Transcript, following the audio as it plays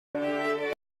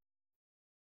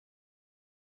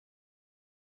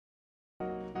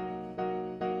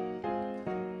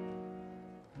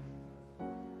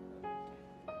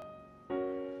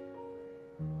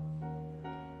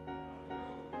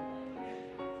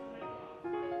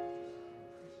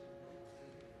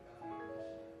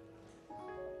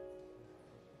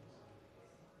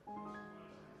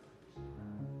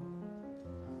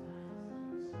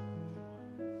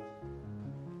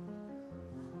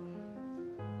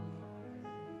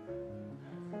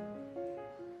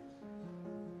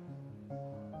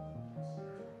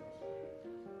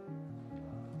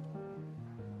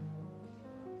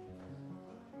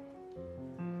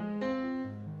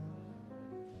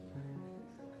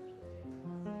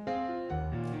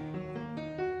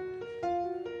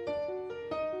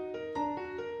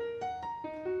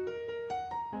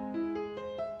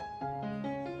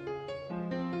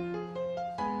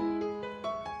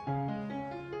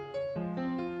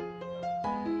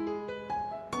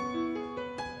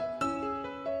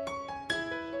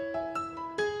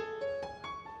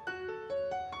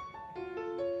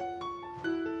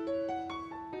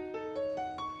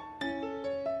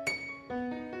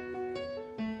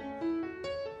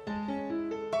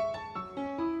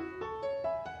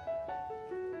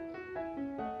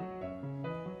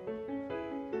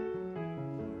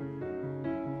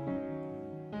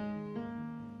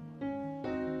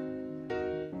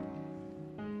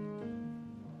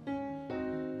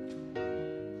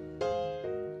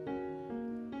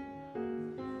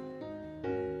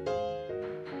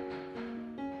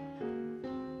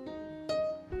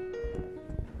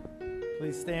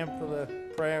Please stand for the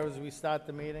prayer as we start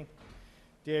the meeting.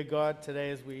 Dear God,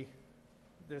 today as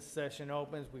this session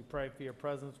opens, we pray for your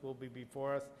presence will be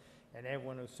before us and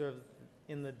everyone who serves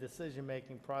in the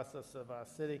decision-making process of our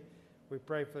city. We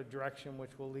pray for direction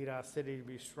which will lead our city to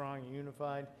be strong and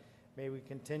unified. May we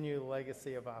continue the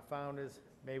legacy of our founders.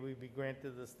 May we be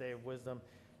granted this day of wisdom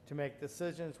to make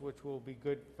decisions which will be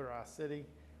good for our city.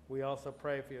 We also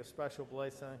pray for your special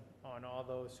blessing on all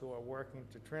those who are working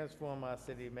to transform our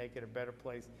city, make it a better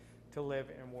place to live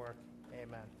and work.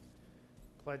 Amen.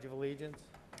 Pledge of allegiance.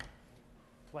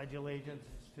 Pledge allegiance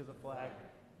to the flag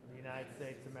of the United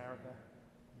States of America,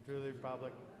 and to the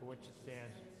republic for which it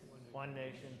stands, one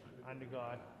nation, under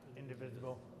God,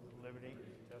 indivisible, with liberty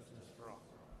and justice for all.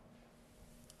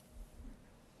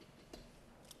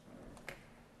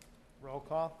 Roll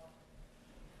call.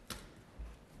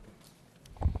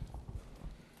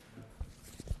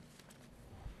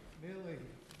 Neely.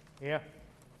 Here.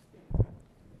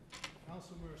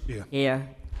 Council Mercy. Here.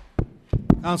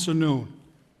 Council Noon.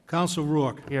 Council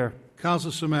Rourke. Here. Council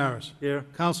Samaras. Here.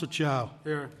 Council Chow.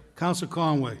 Here. Council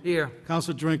Conway. Here.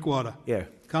 Council Drinkwater. Here.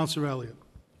 Council Elliott.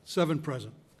 7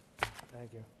 present.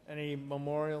 Thank you. Any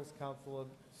memorials, Councilor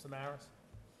Samaras?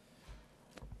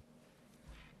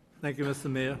 Thank you, Mr.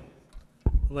 Mayor.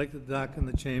 I'd like to darken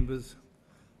the chambers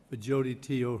for Jody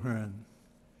T. O'Hearn.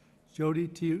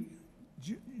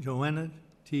 Joanna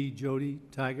T. Jody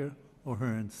Tiger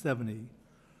O'Hearn, 70,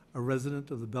 a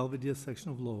resident of the Belvedere section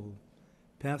of Lowell,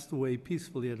 passed away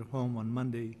peacefully at her home on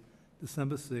Monday,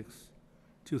 December 6,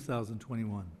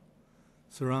 2021,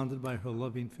 surrounded by her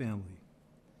loving family.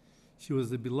 She was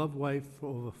the beloved wife for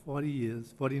over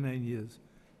 49 years,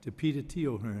 to Peter T.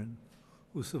 O'Hearn,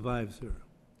 who survives her.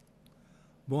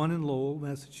 Born in Lowell,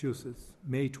 Massachusetts,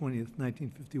 May 20th,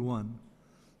 1951,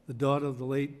 the daughter of the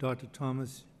late Dr.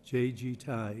 Thomas J.G.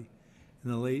 Tye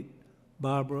and the late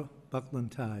Barbara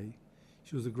Buckland Tye,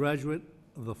 she was a graduate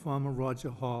of the former Roger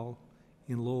Hall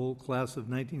in Lowell class of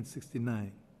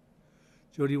 1969.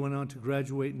 Jody went on to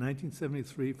graduate in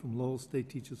 1973 from Lowell State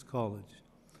Teachers College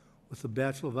with a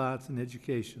Bachelor of Arts in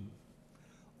Education.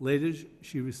 Later,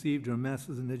 she received her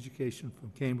Master's in Education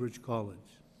from Cambridge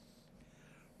College.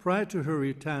 Prior to her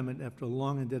retirement after a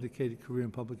long and dedicated career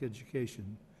in public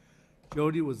education,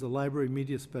 Jody was the library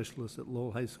media specialist at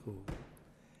Lowell High School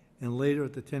and later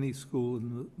at the Tenney School in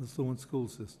the Methuen school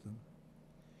system.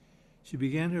 She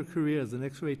began her career as an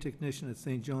X-ray technician at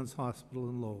St. John's Hospital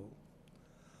in Lowell.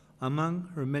 Among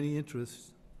her many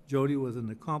interests, Jody was an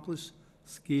accomplished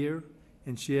skier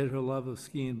and shared her love of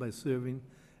skiing by serving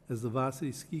as the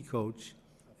varsity ski coach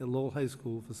at Lowell High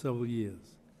School for several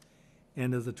years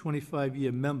and as a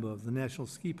 25-year member of the National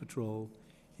Ski Patrol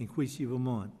in Quechee,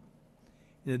 Vermont.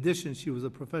 In addition, she was a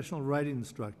professional riding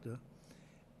instructor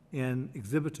and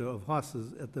exhibitor of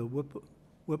horses at the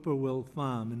Whippoorwill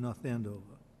Farm in North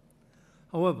Andover.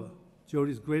 However,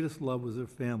 Jody's greatest love was her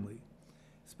family,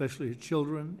 especially her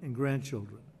children and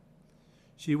grandchildren.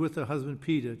 She, with her husband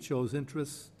Peter, chose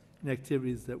interests and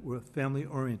activities that were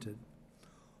family-oriented.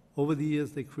 Over the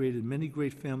years, they created many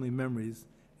great family memories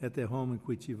at their home in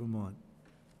Quechee, Vermont.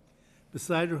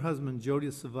 Beside her husband, Jody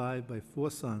is survived by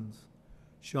 4 sons,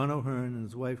 Sean O'Hearn and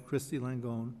his wife, Christy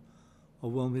Langone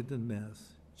of Wilmington,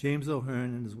 Mass., James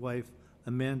O'Hearn and his wife,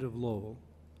 Amanda of Lowell,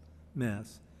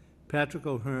 Mass., Patrick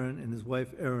O'Hearn and his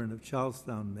wife, Erin of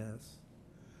Charlestown, Mass.,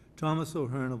 Thomas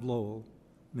O'Hearn of Lowell,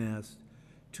 Mass.,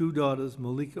 2 daughters,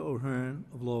 Malika O'Hearn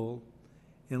of Lowell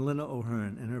and Lynna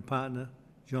O'Hearn, and her partner,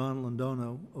 John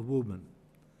Londono of Woburn.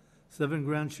 7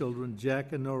 grandchildren,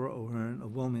 Jack and Nora O'Hearn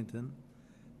of Wilmington,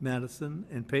 Madison,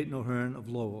 and Peyton O'Hearn of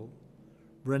Lowell,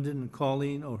 Brendan and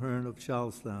Colleen O'Hearn of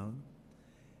Charlestown,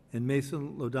 and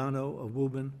Mason Lodano of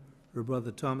Woburn, her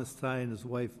brother Thomas Tye and his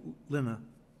wife Lynna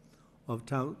of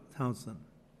Townsend,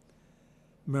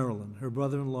 Maryland, her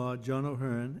brother-in-law John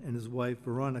O'Hearn and his wife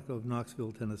Veronica of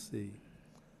Knoxville, Tennessee,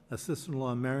 a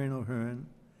sister-in-law Marion O'Hearn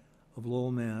of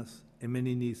Lowell, Mass., and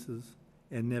many nieces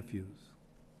and nephews.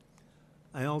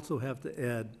 I also have to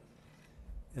add,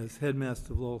 as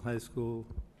headmaster of Lowell High School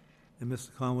and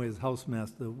Mr. Conway as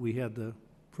housemaster, we had the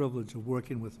privilege of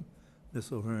working with Miss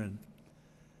O'Hearn.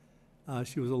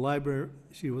 She was a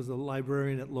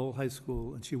librarian at Lowell High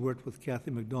School, and she worked with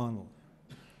Kathy McDonald.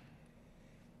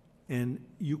 And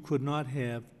you could not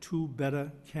have 2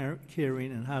 better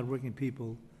caring and hardworking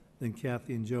people than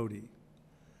Kathy and Jody.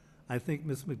 I think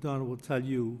Ms. McDonald will tell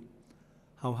you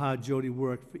how hard Jody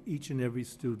worked for each and every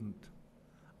student.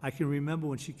 I can remember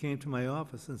when she came to my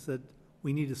office and said,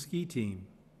 "We need a ski team."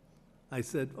 I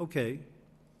said, "Okay."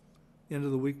 End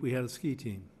of the week, we had a ski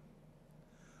team.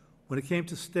 When it came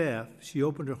to staff, she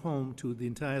opened her home to the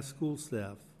entire school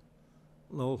staff.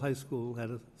 Lowell High School had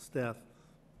a staff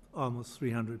almost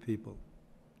 300 people,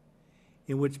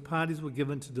 in which parties were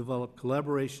given to develop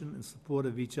collaboration and support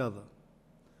of each other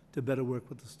to better work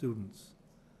with the students.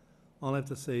 All I have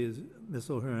to say is Ms.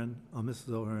 O'Hearn, or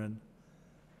Mrs. O'Hearn,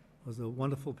 was a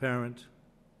wonderful parent,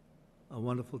 a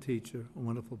wonderful teacher, a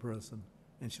wonderful person,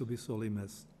 and she'll be sorely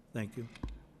missed. Thank you.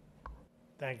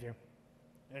 Thank you.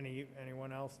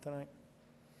 Anyone else tonight?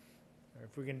 Or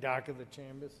if we can darken the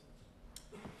chambers?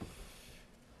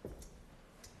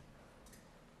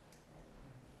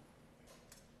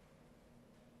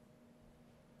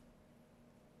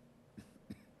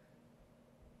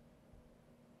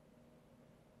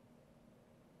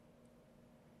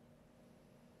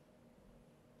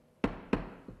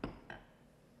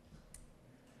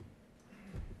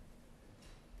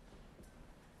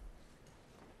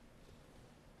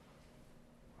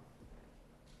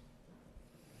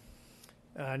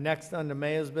 Next, on the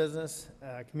mayor's business,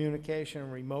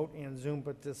 communication, remote and Zoom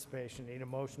participation. Need a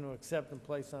motion to accept and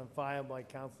place on file by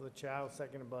Councilor Chow,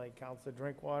 seconded by Councilor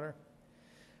Drinkwater.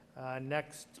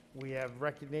 Next, we have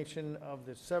recognition of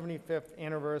the 75th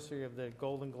anniversary of the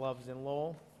Golden Gloves in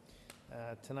Lowell.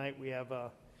 Tonight, we have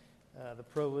the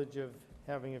privilege of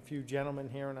having a few gentlemen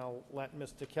here, and I'll let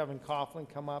Mr. Kevin Coughlin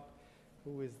come up,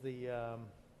 who is the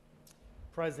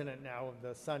president now of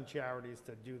the Sun Charities,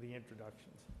 to do the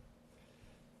introductions.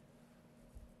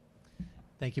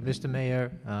 Thank you, Mr.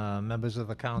 Mayor, members of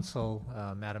the council,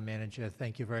 Madam Manager.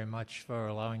 Thank you very much for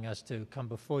allowing us to come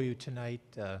before you tonight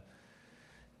to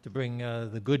bring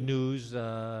the good news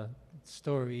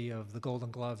story of the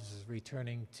Golden Gloves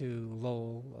returning to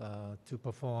Lowell to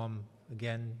perform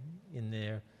again in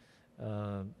their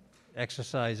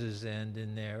exercises and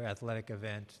in their athletic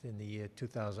event in the year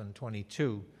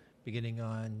 2022, beginning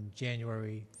on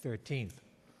January 13th.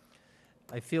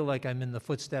 I feel like I'm in the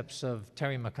footsteps of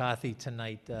Terry McCarthy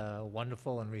tonight, a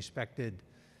wonderful and respected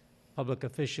public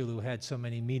official who had so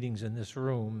many meetings in this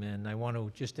room, and I want to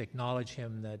just acknowledge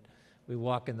him that we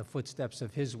walk in the footsteps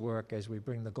of his work as we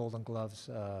bring the Golden Gloves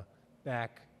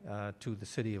back to the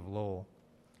city of Lowell.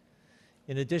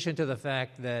 In addition to the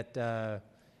fact that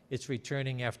it's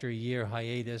returning after a year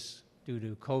hiatus due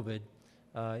to COVID,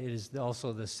 it is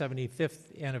also the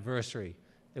 75th anniversary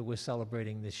that we're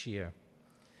celebrating this year.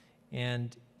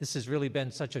 And this has really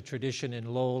been such a tradition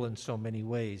in Lowell in so many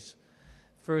ways.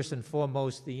 First and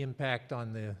foremost, the impact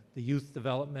on the youth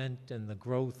development and the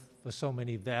growth for so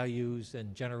many values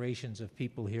and generations of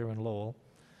people here in Lowell.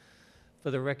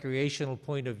 For the recreational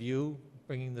point of view,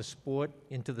 bringing the sport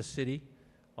into the city,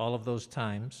 all of those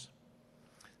times.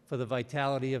 For the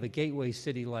vitality of a gateway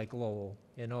city like Lowell,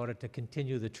 in order to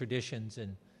continue the traditions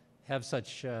and have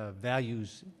such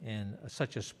values and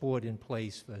such a sport in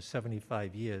place for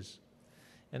 75 years.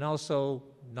 And also,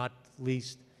 not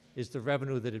least, is the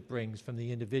revenue that it brings from the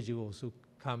individuals who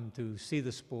come to see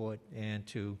the sport and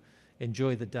to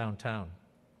enjoy the downtown.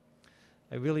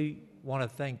 I really want to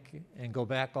thank and go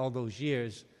back all those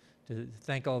years to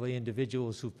thank all the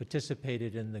individuals who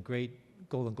participated in the great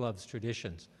Golden Gloves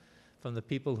traditions, from the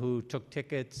people who took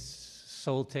tickets,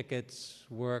 sold tickets,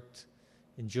 worked,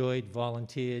 enjoyed,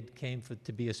 volunteered, came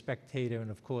to be a spectator, and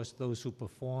of course those who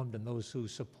performed and those who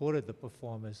supported the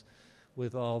performers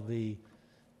with all the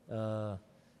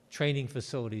training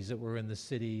facilities that were in the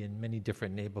city in many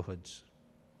different neighborhoods.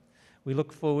 We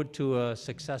look forward to a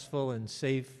successful and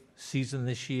safe season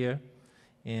this year,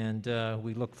 and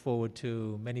we look forward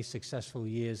to many successful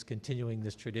years continuing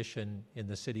this tradition in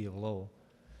the city of Lowell.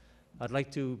 I'd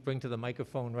like to bring to the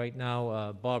microphone right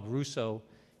now Bob Russo.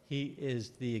 He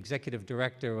is the executive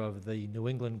director of the New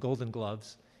England Golden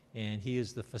Gloves, and he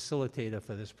is the facilitator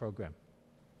for this program.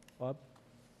 Bob?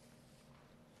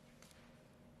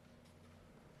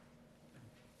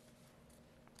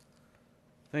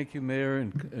 Thank you, Mayor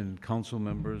and council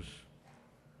members,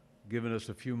 giving us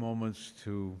a few moments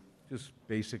to just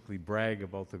basically brag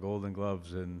about the Golden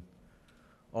Gloves and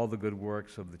all the good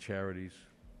works of the charities.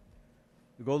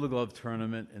 The Golden Glove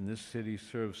Tournament in this city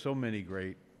serves so many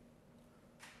great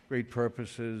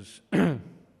purposes,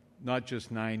 not just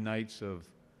 9 nights of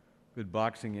good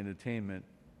boxing entertainment.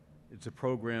 It's a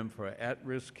program for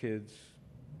at-risk kids,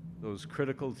 those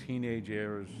critical teenage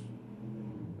years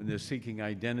when they're seeking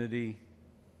identity,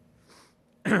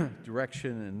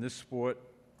 direction in this sport,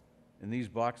 and these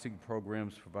boxing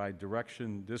programs provide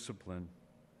direction, discipline,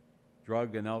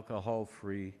 drug and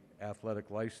alcohol-free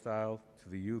athletic lifestyle to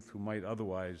the youth who might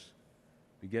otherwise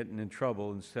be getting in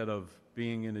trouble instead of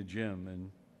being in a gym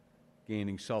and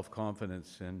gaining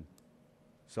self-confidence and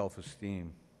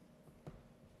self-esteem.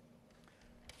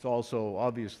 It's also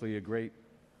obviously a great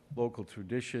local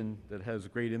tradition that has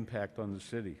great impact on the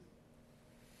city.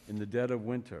 In the dead of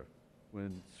winter,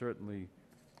 when certainly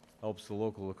helps the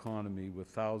local economy with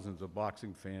thousands of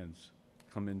boxing fans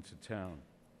come into town.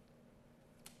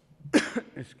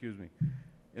 Excuse me.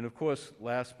 And of course,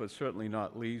 last but certainly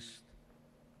not least,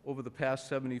 over the past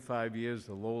 75 years,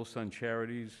 the Lowell Sun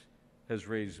Charities has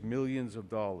raised millions of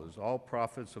dollars. All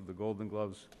profits of the Golden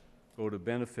Gloves go to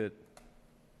benefit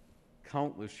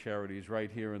countless charities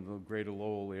right here in the greater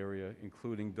Lowell area,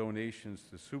 including donations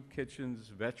to soup kitchens,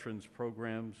 veterans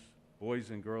programs,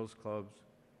 Boys and Girls Clubs,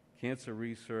 cancer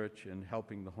research, and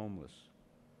helping the homeless.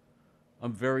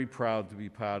 I'm very proud to be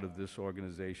part of this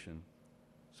organization.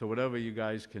 So whatever you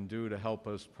guys can do to help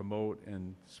us promote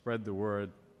and spread the word,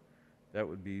 that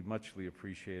would be muchly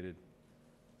appreciated.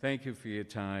 Thank you for your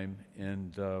time,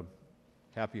 and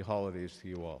happy holidays to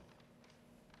you all.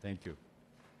 Thank you.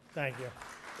 Thank you.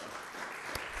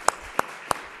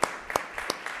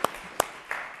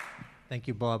 Thank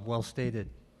you, Bob. Well stated.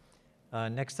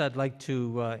 Next, I'd like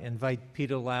to invite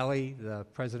Peter Lally, the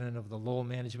president of the Lowell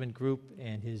Management Group,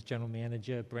 and his general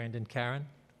manager, Brandon Caron,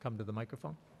 to come to the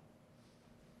microphone.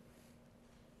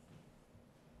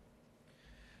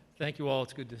 Thank you all.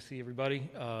 It's good to see everybody.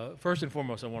 First and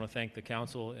foremost, I want to thank the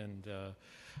council and the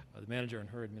manager and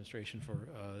her administration for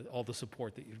all the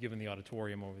support that you've given the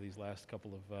auditorium over these last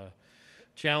couple of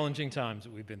challenging times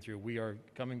that we've been through. We are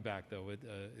coming back, though.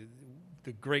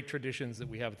 The great traditions that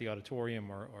we have at the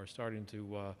auditorium are starting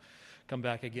to come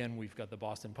back again. We've got the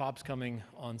Boston Pops coming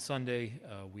on Sunday.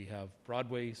 We have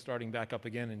Broadway starting back up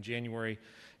again in January.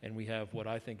 And we have what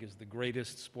I think is the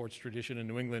greatest sports tradition in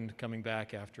New England coming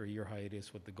back after a year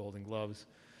hiatus with the Golden Gloves.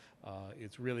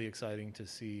 It's really exciting to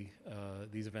see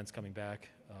these events coming back.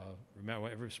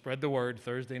 Remember, spread the word.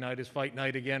 Thursday night is fight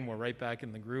night again. We're right back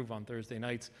in the groove on Thursday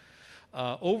nights.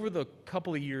 Over the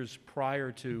couple of years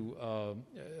prior to,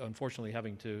 unfortunately,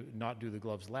 having to not do the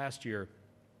gloves last year,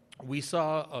 we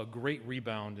saw a great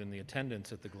rebound in the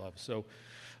attendance at the gloves. So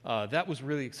that was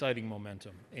really exciting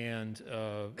momentum. And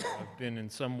I've been in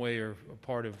some way or a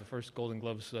part of the first Golden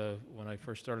Gloves when I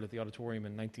first started at the auditorium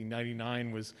in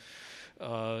 1999 was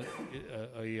I've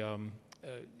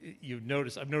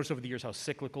noticed over the years how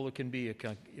cyclical it can be.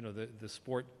 The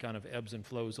sport kind of ebbs and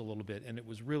flows a little bit, and it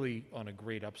was really on a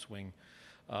great upswing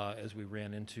as we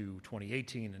ran into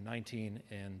 2018 and 19,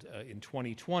 and in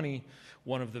 2020,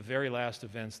 one of the very last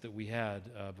events that we had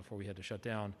before we had to shut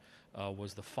down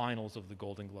was the finals of the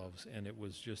Golden Gloves, and it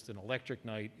was just an electric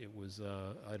night. It was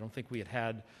I don't think we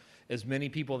had as many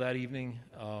people that evening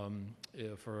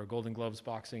for a Golden Gloves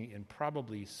boxing in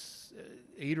probably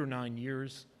 8 or 9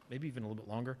 years. Maybe even a little bit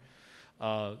longer.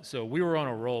 So we were on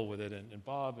a roll with it, and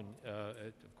Bob, and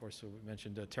of course, we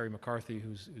mentioned Terry McCarthy,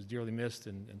 who's dearly missed,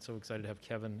 and so excited to have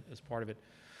Kevin as part of it.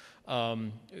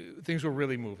 Things were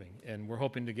really moving, and we're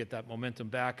hoping to get that momentum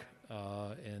back,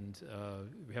 and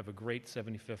we have a great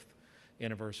 75th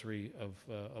anniversary of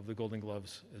the Golden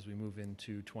Gloves as we move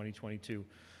into 2022.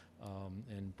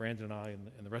 And Brandon and I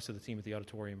and the rest of the team at the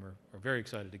auditorium are very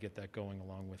excited to get that going,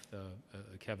 along with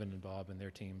Kevin and Bob and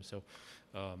their team. So,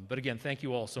 but again, thank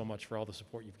you all so much for all the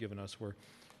support you've given us. We're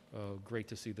great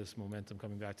to see this momentum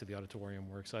coming back to the auditorium.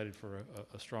 We're excited for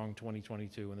a strong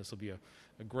 2022, and this will be a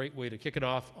great way to kick it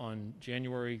off on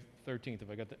January 13th.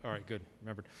 If I got that, all right, good,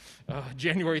 remembered.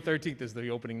 January 13th is the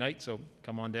opening night, so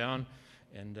come on down.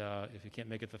 And if you can't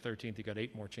make it the 13th, you got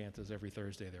 8 more chances every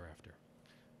Thursday thereafter.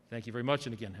 Thank you very much,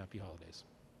 and again, happy holidays.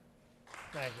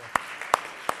 Thank you.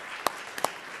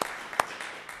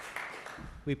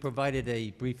 We provided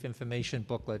a brief information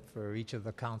booklet for each of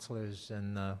the counselors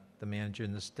and the manager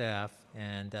and the staff,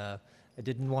 and I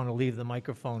didn't want to leave the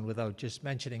microphone without just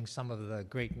mentioning some of the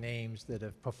great names that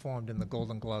have performed in the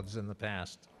Golden Gloves in the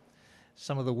past.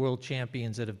 Some of the world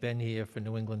champions that have been here for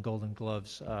New England Golden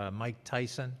Gloves: Mike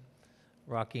Tyson,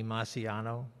 Rocky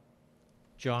Marciano,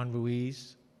 John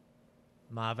Ruiz,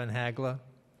 Marvin Hagler,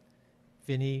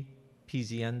 Vinny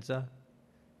Pizienza,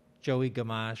 Joey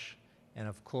Gamache, and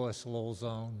of course, Lowell's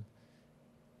own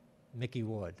Mickey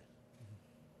Ward.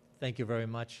 Thank you very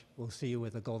much. We'll see you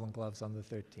with the Golden Gloves on the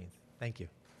 13th. Thank you.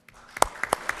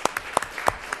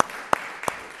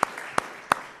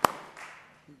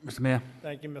 Mr. Mayor,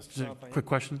 Thank you, Mr. just a Champagne. quick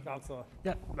question. Counselor.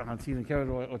 Yeah, to either Karen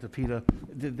or to Peter.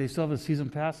 Did they still have a season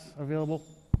pass available?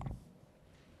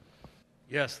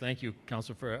 Yes, thank you,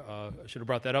 Counselor. I should have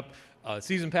brought that up.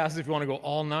 Season passes, if you want to go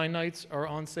all 9 nights, are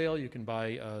on sale. You can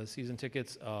buy season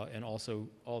tickets, and also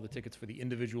all the tickets for the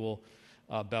individual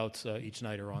bouts each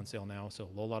night are on sale now. So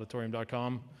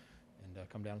lowellauditorium.com, and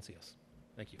come down and see us.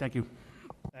 Thank you. Thank you.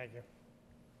 Thank you.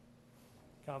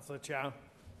 Counselor Chow.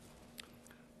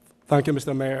 Thank you,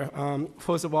 Mr. Mayor.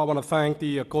 First of all, I want to thank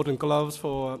the Golden Gloves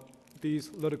for these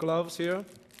little gloves here.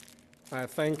 I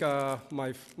think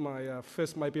my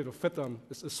fist might be able to fit them.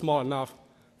 It's small enough.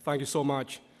 Thank you so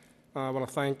much. I want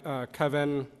to thank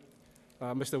Kevin,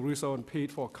 Mr. Russo, and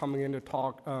Pete for coming in to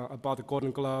talk about the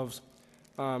Golden Gloves.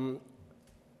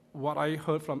 What I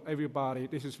heard from everybody,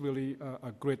 this is really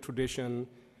a great tradition,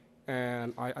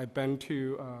 and I've been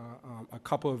to a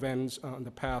couple events in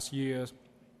the past years.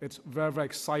 It's very, very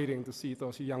exciting to see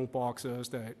those young boxers.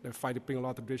 They fight to bring a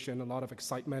lot of tradition, a lot of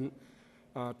excitement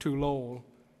to Lowell.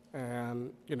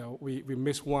 And, you know, we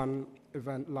missed one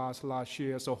event last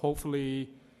year, so hopefully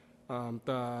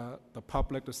the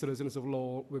public, the citizens of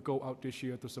Lowell will go out this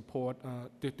year to support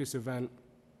this event.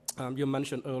 You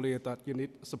mentioned earlier that you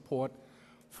need support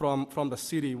from the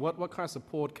city. What kind of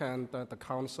support can the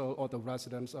council or the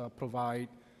residents provide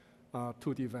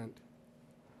to the event?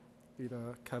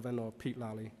 Either Kevin or Pete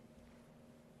Lally.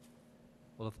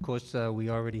 Well, of course, we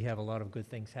already have a lot of good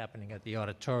things happening at the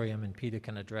auditorium, and Peter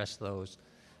can address those.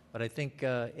 But I think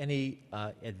any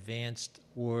advanced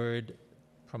word,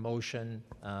 promotion,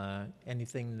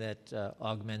 anything that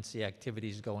augments the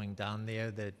activities going down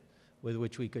there that with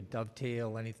which we could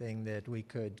dovetail, anything that we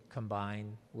could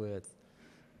combine with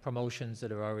promotions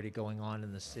that are already going on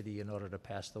in the city in order to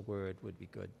pass the word would be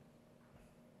good.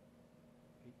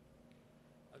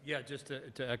 Yeah, just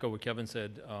to echo what Kevin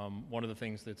said, one of the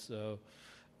things that's a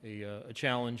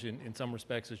challenge in some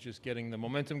respects is just getting the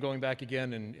momentum going back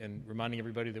again and reminding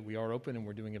everybody that we are open and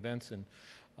we're doing events,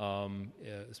 and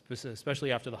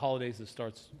especially after the holidays. This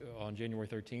starts on January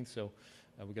 13th, so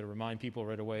we've got to remind people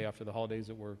right away after the holidays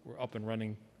that we're up and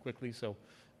running quickly. So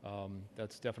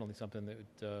that's definitely something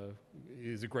that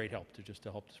is a great help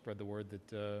to help to spread the word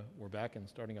that we're back and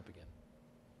starting up again.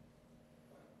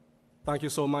 Thank you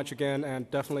so much again, and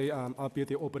definitely I'll be at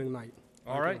the opening night.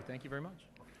 All right, thank you very much.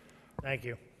 Thank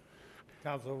you.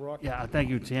 Councilor Rourke? Yeah, thank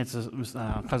you. To answer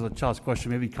Councilor Chow's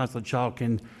question, maybe Councilor Chow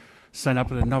can sign up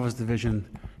with the novice division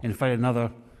and fight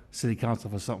another city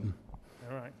council for something.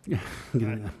 All right. Yeah.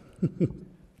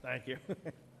 Thank you.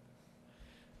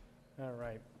 All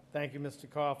right. Thank you, Mr.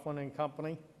 Coughlin and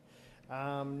company.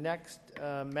 Next,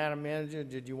 Madam Manager,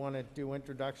 did you want to do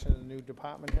introduction of the new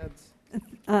department heads?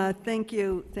 Thank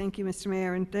you, Mr.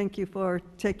 Mayor, and thank you for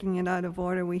taking it out of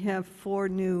order. We have 4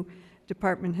 new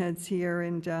department heads here,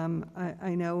 and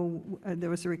I know there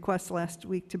was a request last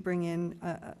week to bring in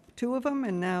 2 of them,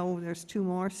 and now there's 2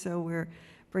 more, so we're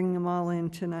bringing them all in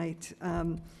tonight.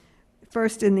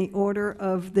 First, in the order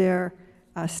of their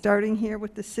starting here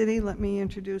with the city, let me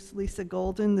introduce Lisa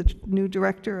Golden, the new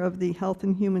director of the Health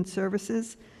and Human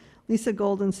Services. Lisa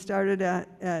Golden started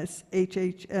as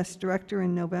HHS director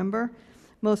in November.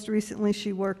 Most recently,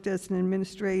 she worked as an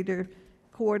administrator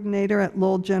coordinator at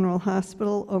Lowell General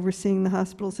Hospital, overseeing the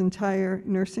hospital's entire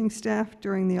nursing staff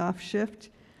during the off shift.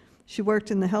 She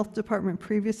worked in the health department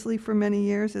previously for many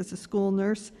years as a school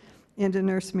nurse and a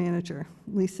nurse manager.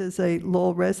 Lisa is a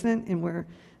Lowell resident, and we're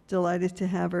delighted to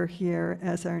have her here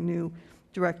as our new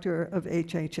director of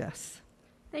HHS.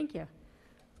 Thank you.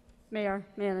 Mayor,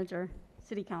 manager,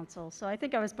 city council. So I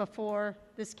think I was before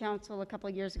this council a couple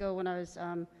of years ago when I was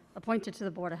appointed to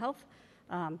the Board of Health.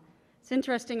 It's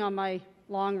interesting, on my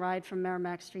long ride from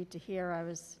Merrimack Street to here,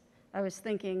 I was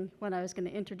thinking when I was going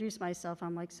to introduce myself,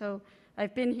 I'm like, so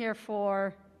I've been here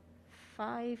for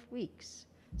 5 weeks.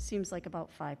 Seems like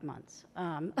about 5 months.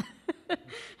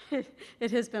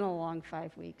 It has been a long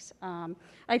 5 weeks.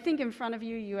 I think in front of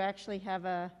you, you actually have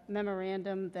a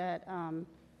memorandum that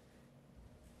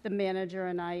the manager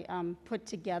and I put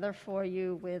together for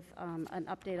you with an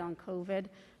update on COVID.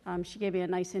 She gave me a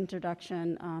nice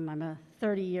introduction. I'm a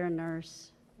 30-year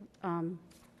nurse,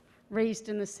 raised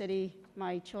in the city.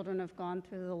 My children have gone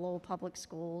through the Lowell Public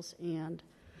Schools, and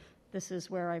this is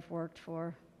where I've worked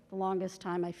for the longest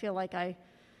time. I feel like I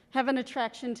have an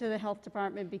attraction to the health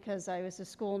department because I was a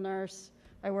school nurse,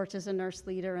 I worked as a nurse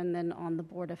leader, and then on the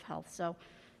Board of Health. So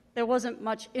there wasn't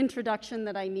much introduction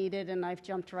that I needed, and I've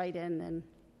jumped right in and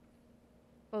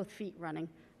both feet running.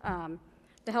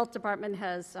 The health department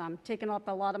has taken up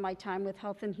a lot of my time with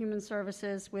Health and Human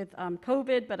Services with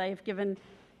COVID, but I have given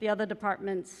the other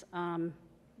departments,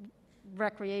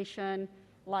 recreation,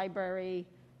 library,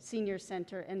 senior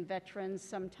center, and veterans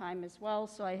some time as well.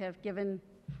 So I have given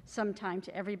some time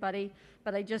to everybody,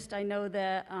 but I know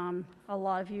that a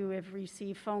lot of you have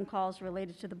received phone calls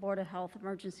related to the Board of Health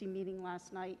emergency meeting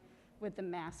last night with the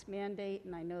mask mandate,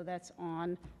 and I know that's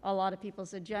on a lot of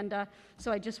people's agenda.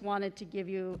 So I just wanted to give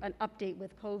you an update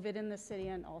with COVID in the city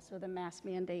and also the mask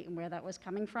mandate and where that was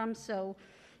coming from. So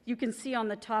you can see on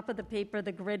the top of the paper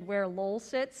the grid where Lowell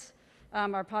sits.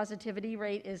 Our positivity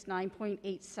rate is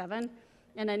 9.87.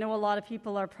 And I know a lot of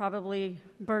people are probably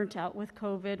burnt out with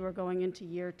COVID. We're going into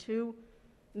year 2.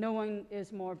 No one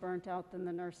is more burnt out than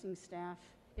the nursing staff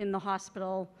in the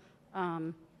hospital,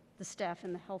 the staff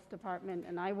in the health department,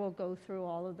 and I will go through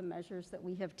all of the measures that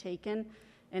we have taken,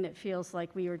 and it feels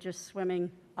like we are just swimming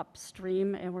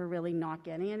upstream and we're really not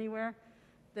getting anywhere.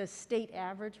 The state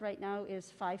average right now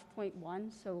is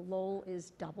 5.1, so Lowell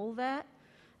is double that.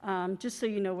 Just so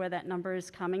you know where that number is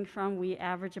coming from, we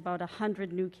average about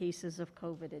 100 new cases of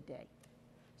COVID a day.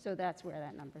 So that's where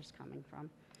that number is coming from.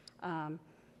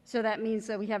 So that means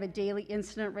that we have a daily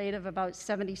incident rate of about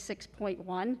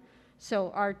 76.1.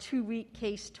 So our 2-week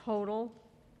case total,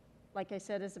 like I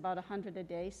said, is about 100 a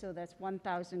day. So that's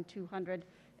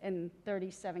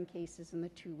 1,237 cases in the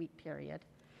 2-week period.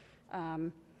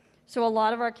 So a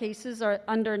lot of our cases are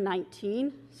under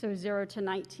 19, so 0 to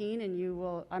 19,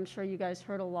 and I'm sure you guys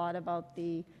heard a lot about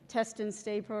the test and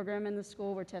stay program in the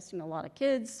school. We're testing a lot of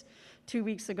kids. 2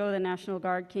 weeks ago, the National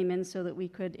Guard came in so that we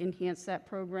could enhance that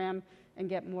program and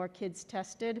get more kids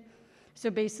tested. So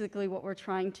basically what we're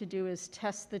trying to do is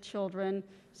test the children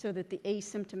so that the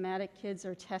asymptomatic kids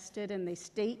are tested and they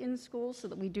stay in school so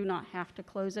that we do not have to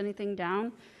close anything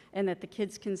down, and that the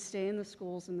kids can stay in the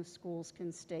schools and the schools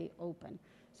can stay open.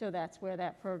 So that's where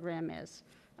that program is.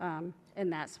 And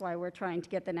that's why we're trying to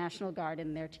get the National Guard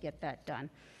in there to get that done.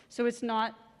 So it's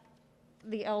not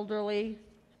the elderly,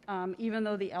 even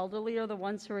though the elderly are the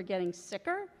ones who are getting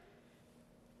sicker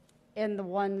and the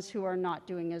ones who are not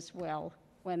doing as well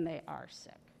when they are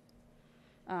sick.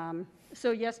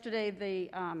 So yesterday, the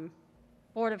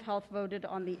Board of Health voted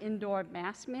on the indoor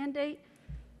mask mandate.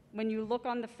 When you look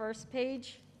on the first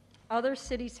page, other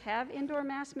cities have indoor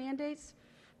mask mandates.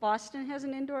 Boston has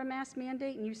an indoor mask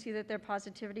mandate, and you see that their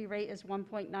positivity rate is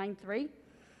 1.93.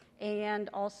 And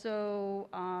also,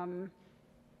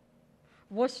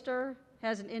 Worcester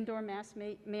has an indoor mask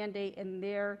mandate, and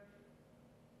their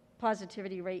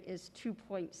positivity rate is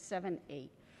 2.78.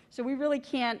 So we really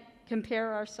can't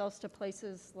compare ourselves to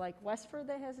places like Westford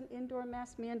that has an indoor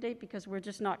mask mandate because we're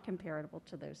just not comparable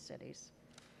to those cities.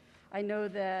 I know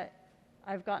that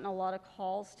I've gotten a lot of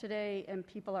calls today, and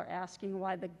people are asking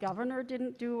why the governor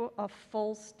didn't do a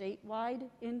full statewide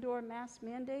indoor mask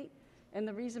mandate. And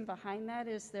the reason behind that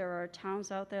is there are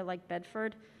towns out there like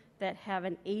Bedford that have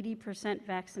an 80%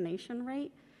 vaccination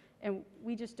rate, and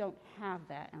we just don't have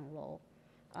that in Lowell.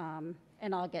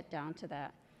 And I'll get down to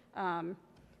that.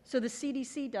 So the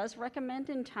CDC does recommend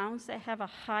in towns that have a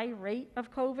high rate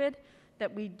of COVID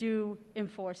that we do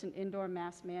enforce an indoor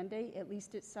mask mandate. At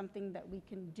least it's something that we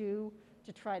can do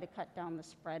to try to cut down the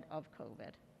spread of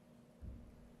COVID.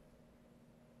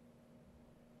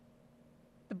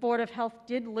 The Board of Health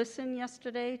did listen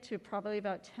yesterday to probably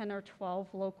about 10 or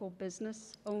 12 local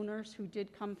business owners who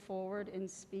did come forward and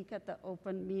speak at the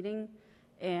open meeting,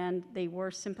 and they were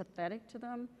sympathetic to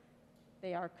them.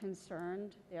 They are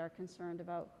concerned. They are concerned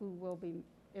about who will be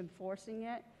enforcing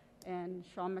it, and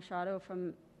Sean Machado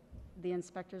from the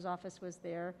inspector's office was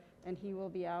there, and he will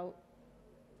be out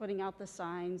putting out the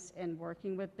signs and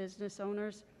working with business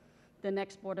owners. The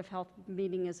next Board of Health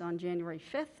meeting is on January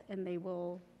 5th, and they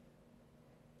will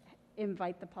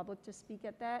invite the public to speak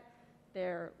at that.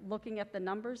 They're looking at the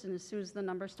numbers, and as soon as the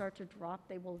numbers start to drop,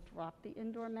 they will drop the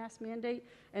indoor mask mandate,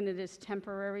 and it is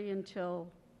temporary until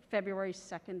February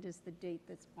 2nd is the date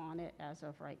that's on it as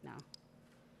of right now.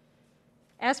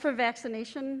 As for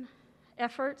vaccination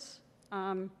efforts,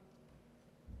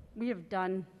 we have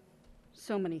done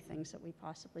so many things that we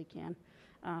possibly can.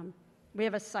 We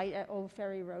have a site at Old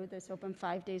Ferry Road that's open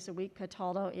 5 days a week.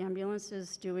 Cataldo Ambulance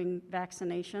is doing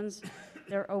vaccinations.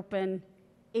 They're open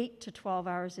 8 to 12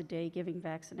 hours a day giving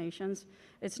vaccinations.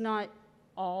 It's not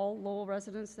all Lowell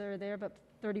residents that are there, but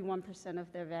 31%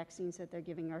 of their vaccines that they're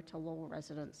giving are to Lowell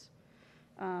residents.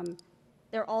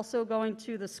 They're also going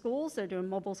to the schools. They're doing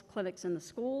mobile clinics in the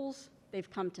schools. They've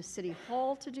come to City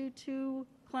Hall to do 2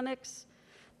 clinics.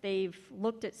 They've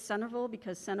looked at Centerville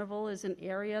because Centerville is an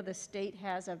area, the state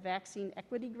has a vaccine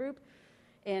equity group,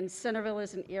 and Centerville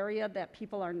is an area that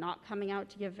people are not coming out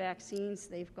to give vaccines.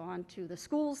 They've gone to the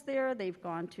schools there, they've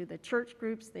gone to the church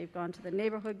groups, they've gone to the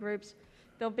neighborhood groups.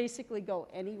 They'll basically go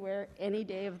anywhere, any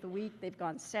day of the week. They've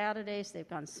gone Saturdays, they've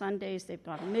gone Sundays, they've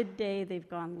gone midday, they've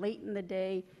gone late in the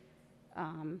day.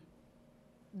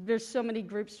 There's so many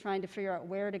groups trying to figure out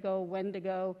where to go, when to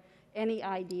go, any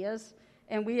ideas.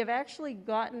 And we have actually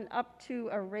gotten up to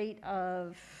a rate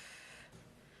of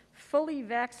fully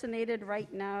vaccinated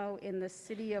right now in the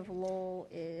city of Lowell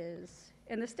is,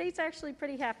 and the state's actually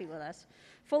pretty happy with us.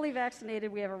 Fully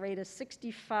vaccinated, we have a rate of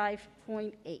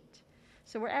 65.8.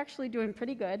 So we're actually doing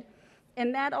pretty good.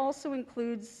 And that also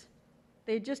includes,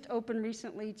 they just opened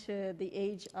recently to the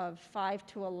age of 5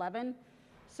 to 11.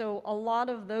 So a lot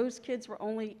of those kids were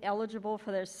only eligible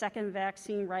for their second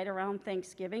vaccine right around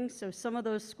Thanksgiving. So some of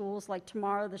those schools, like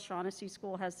tomorrow, the Shaughnessy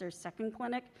School has their second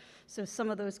clinic. So some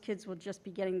of those kids will just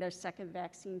be getting their second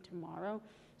vaccine tomorrow.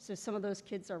 So some of those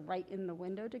kids are right in the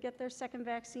window to get their second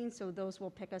vaccine, so those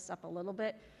will pick us up a little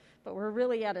bit. But we're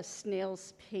really at a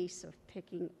snail's pace of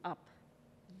picking up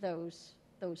those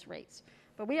rates.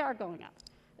 But we are going up.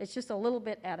 It's just a little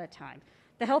bit at a time.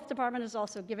 The health department is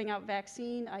also giving out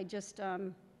vaccine. I just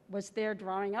was there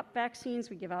drawing up vaccines.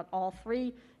 We give out all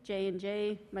three,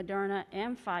 J&J, Moderna,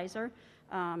 and Pfizer.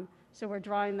 So we're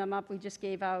drawing them up. We just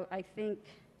gave out, I think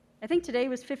today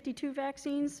was 52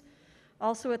 vaccines.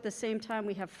 Also at the same time,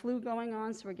 we have flu going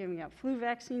on, so we're giving out flu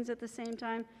vaccines at the same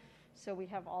time. So we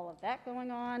have all of that going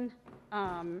on.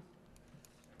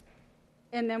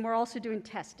 And then we're also doing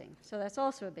testing. So that's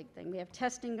also a big thing. We have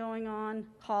testing going on.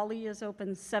 Hawley is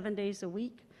open 7 days a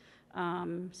week.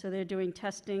 So they're doing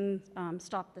testing,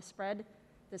 Stop the Spread.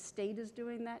 The state is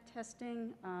doing that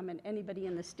testing, and anybody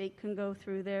in the state can go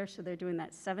through there. So they're doing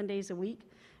that 7 days a week,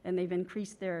 and they've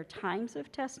increased their times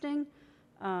of testing.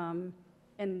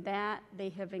 And that they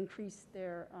have increased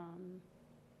their,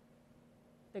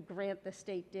 the grant the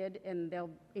state did, and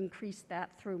they'll increase that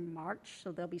through March.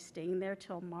 So they'll be staying there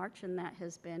till March, and that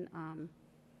has been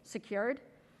secured.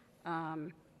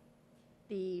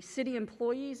 The city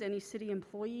employees, any city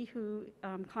employee who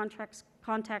contacts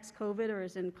COVID or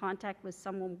is in contact with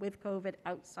someone with COVID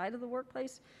outside of the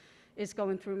workplace is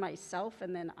going through myself,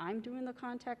 and then I'm doing the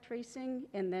contact tracing,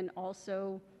 and then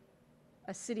also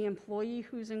a city employee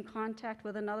who's in contact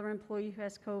with another employee who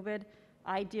has COVID,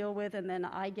 I deal with, and then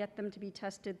I get them to be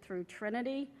tested through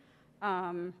Trinity.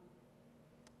 And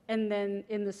then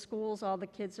in the schools, all the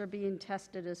kids are being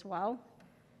tested as well.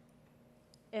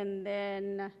 And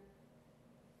then,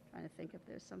 trying to think if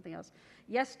there's something else.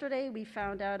 Yesterday, we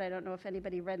found out, I don't know if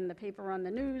anybody read in the paper or on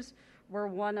the news, we're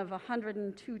one of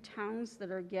 102 towns that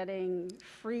are getting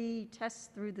free tests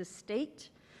through the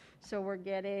state. So we're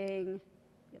getting,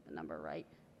 get the number right,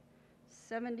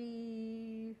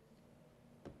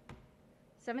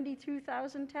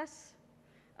 72,000 tests,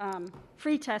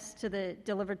 free tests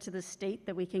delivered to the state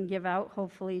that we can give out,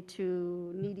 hopefully,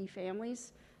 to needy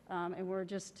families. And we're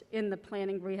just in the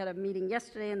planning. We had a meeting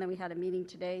yesterday, and then we had a meeting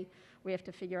today. We have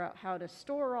to figure out how to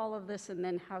store all of this and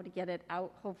then how to get it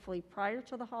out, hopefully prior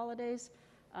to the holidays,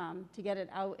 to get it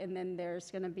out. And then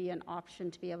there's going to be an option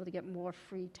to be able to get more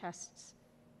free tests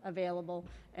available.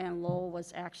 And Lowell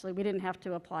was actually, we didn't have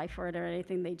to apply for it or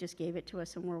anything. They just gave it to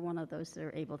us, and we're one of those that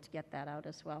are able to get that out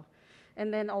as well.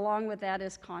 And then along with that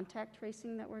is contact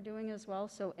tracing that we're doing as well.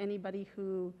 So anybody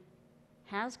who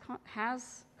has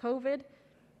COVID,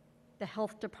 the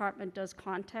health department does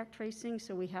contact tracing,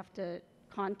 so we have to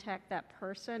contact that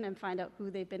person and find out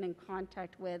who they've been in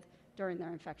contact with during their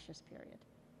infectious period.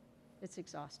 It's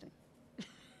exhausting.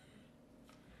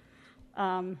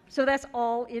 So that's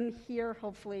all in here,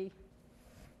 hopefully,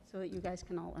 so that you guys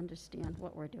can all understand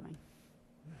what we're doing.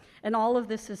 And all of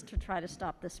this is to try to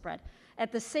stop the spread.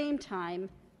 At the same time,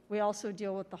 we also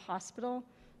deal with the hospital.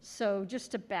 So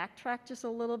just to backtrack just a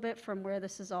little bit from where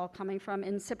this is all coming from,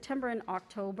 in September and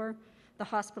October, the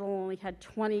hospital only had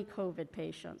 20 COVID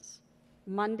patients.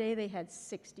 Monday, they had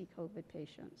 60 COVID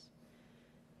patients.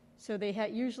 So they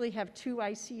usually have 2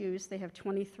 ICUs. They have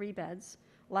 23 beds.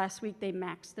 Last week, they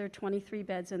maxed their 23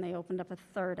 beds, and they opened up a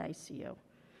 3rd ICU.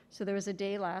 So there was a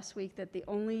day last week that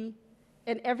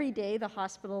and every day the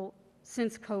hospital,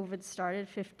 since COVID started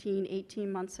 15,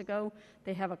 18 months ago,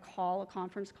 they have a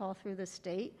conference call through the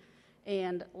state.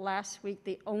 And last week,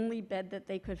 the only bed that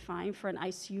they could find for an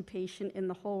ICU patient in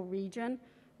the whole region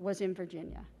was in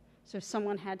Virginia. So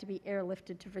someone had to be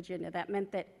airlifted to Virginia. That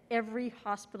meant that every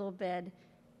hospital bed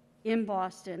in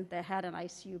Boston that had an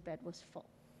ICU bed was full.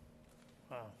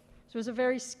 Wow. So it was a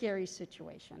very scary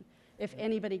situation if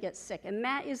anybody gets sick. And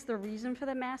that is the reason for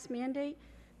the mask mandate,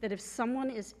 that if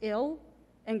someone is ill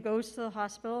and goes to the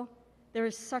hospital, there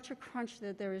is such a crunch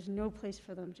that there is no place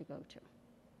for them to go to.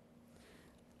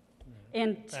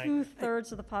 And Thank you.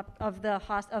 2/3 of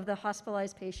the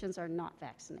hospitalized patients are not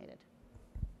vaccinated.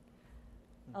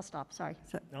 I'll stop, sorry.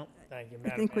 No, thank you, I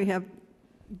Madam think we Mayor. have,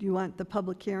 do you want the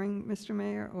public hearing, Mr.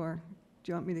 Mayor, or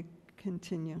do you want me to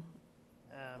continue?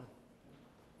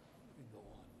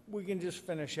 We can just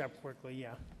finish up quickly,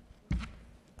 yeah.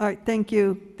 All right, thank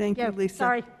you. Thank you, Yeah, Lisa.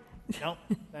 sorry. No,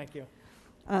 thank you.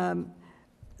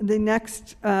 The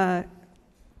next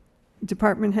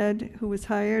department head who was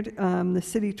hired, the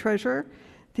city treasurer,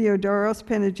 Theodoros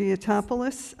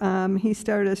Panagiotopoulos. He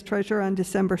started as treasurer on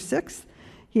December 6th.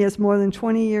 He has more than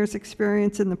 20 years'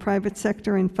 experience in the private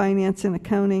sector in finance and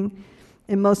accounting,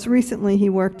 And most recently, he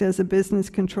worked as a business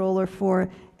controller for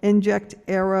Inject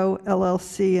Aero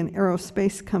LLC, an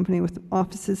aerospace company with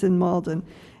offices in Malden.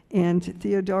 And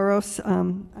Theodoros,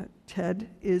 Ted,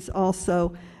 is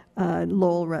also a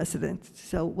Lowell resident.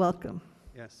 So welcome.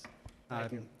 Yes.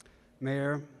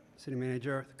 Mayor, City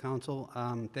Manager, the Council,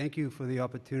 thank you for the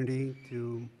opportunity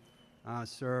to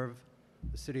serve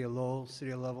the City of Lowell,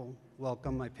 City level.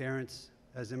 Welcome my parents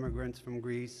as immigrants from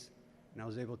Greece, and I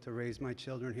was able to raise my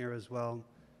children here as well,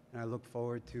 and I look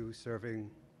forward to serving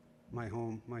my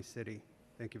home, my city.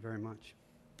 Thank you very much.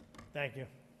 Thank you.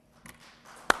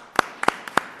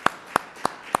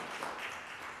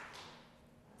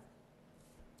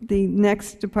 The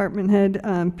next department head,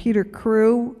 Peter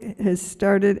Crew, has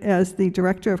started as the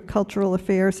Director of Cultural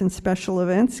Affairs and Special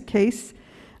Events, CASE.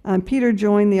 Peter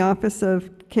joined the office of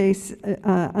CASE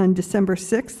on December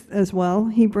 6th as well.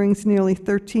 He brings nearly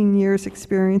 13 years'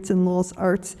 experience in Lowell's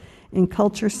arts and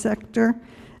culture sector,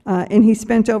 and he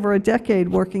spent over a decade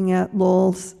working at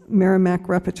Lowell's Merrimack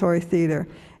Repertory Theater.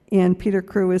 And Peter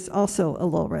Crew is also a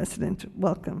Lowell resident.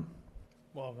 Welcome.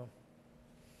 Welcome.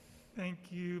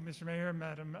 Thank you, Mr. Mayor,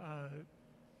 Madam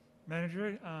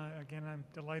Manager. Again, I'm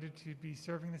delighted to be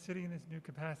serving the city in this new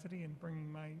capacity and bringing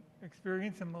my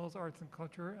experience in Lowell's arts and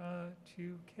culture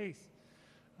to CASE.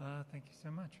 Thank you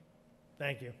so much.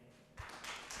 Thank you.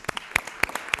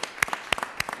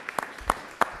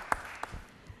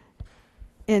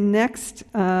 And next,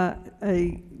 a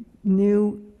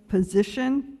new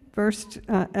position, first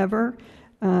ever.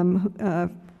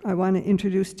 I want to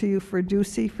introduce to you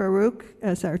Firdousi Farouk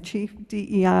as our Chief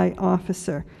DEI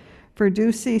Officer.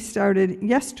 Firdousi started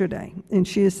yesterday, and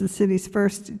she is the city's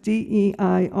first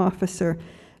DEI officer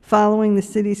following the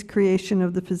city's creation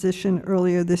of the position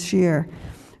earlier this year.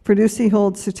 Firdousi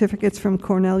holds certificates from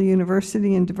Cornell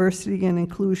University in diversity and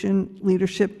inclusion,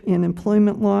 leadership, and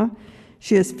employment law.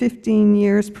 She has 15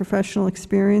 years professional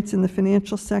experience in the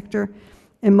financial sector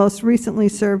and most recently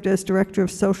served as Director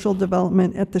of Social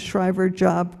Development at the Shriver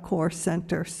Job Corps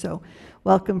Center. So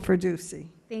welcome, Firdousi.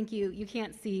 Thank you. You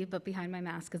can't see, but behind my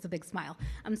mask is a big smile.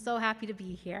 I'm so happy to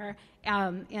be here,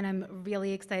 and I'm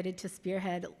really excited to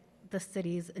spearhead the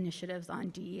city's initiatives on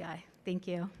DEI. Thank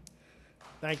you.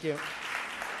 Thank you.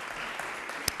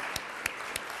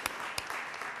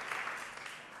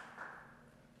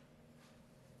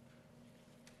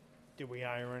 Did we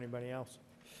hire anybody else?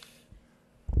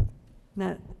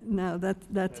 No,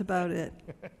 that's about it.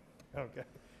 Okay,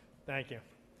 thank you.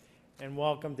 And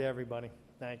welcome to everybody.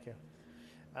 Thank you.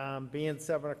 Being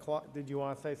 7 o'clock, did you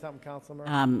want to say something, Councilor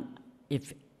Murphy?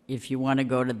 If you want to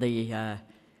go to the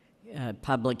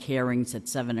public hearings at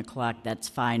 7 o'clock, that's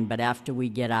fine, but after we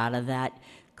get out of that,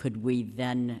 could we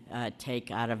then take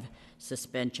out of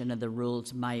suspension of the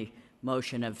rules my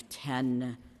motion of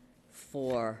 10-4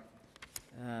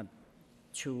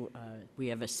 we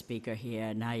have a speaker here,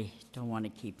 and I don't want to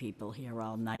keep people here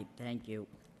all night. Thank you.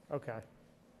 Okay.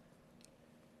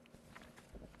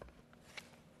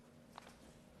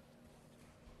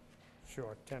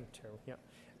 Sure, 10-2, yeah.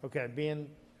 Okay, being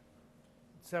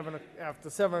after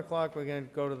 7 o'clock, we're going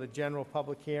to go to the general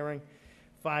public hearing,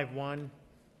 5-1.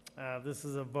 This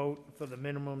is a vote for the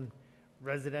minimum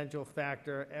residential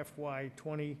factor FY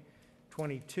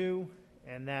 2022,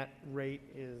 and that rate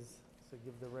is, so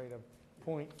give the rate of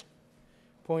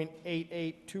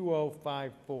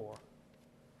 0.882054.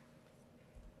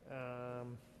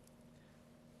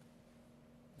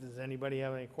 Does anybody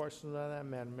have any questions on that?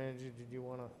 Madam Manager, did you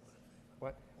want to,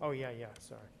 what? Oh, yeah,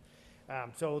 sorry.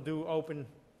 So we'll do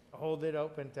hold it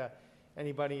open to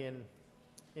anybody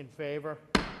in favor?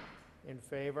 In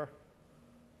favor?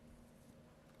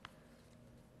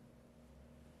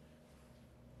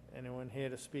 Anyone here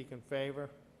to speak in favor?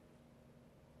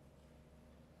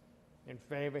 In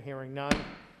favor, hearing none.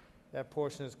 That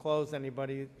portion is closed.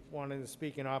 Anybody wanting to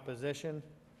speak in opposition?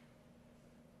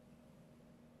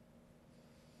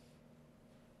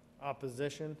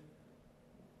 Opposition?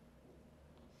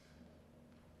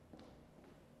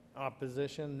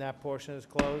 Opposition, that portion is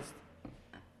closed.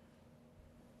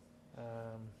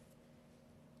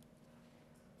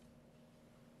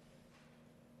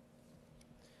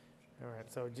 All right,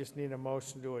 so just need a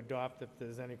motion to adopt if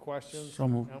there's any questions. So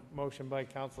moved. No, motion by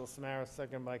Council Samara,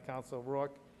 second by Council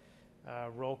Rourke.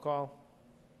 Roll call.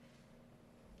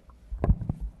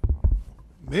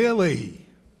 Mayor Leahy.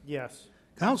 Yes.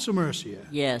 Council Mercier.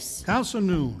 Yes. Council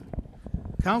Noon.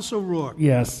 Council Rourke.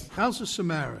 Yes. Council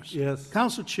Samaras. Yes.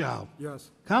 Council Chow.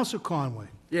 Yes. Council Conway.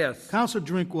 Yes. Council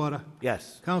Drinkwater.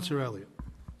 Yes. Council Elliott.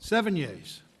 7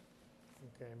 yeas.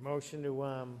 Okay, motion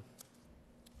to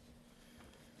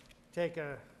take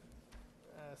a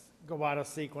go out of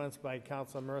sequence by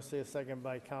Council Mercier, second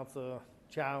by Council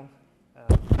Chow.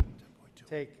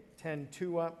 Take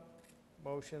 10-2 up.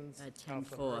 Motions. 10-4.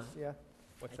 Counselor Mercia.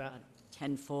 What's that?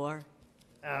 10-4?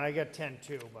 I got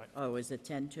 10-2, but Oh, is it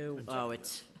 10-2? Oh,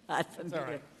 it's hard for me it's all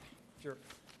to... right. Sure.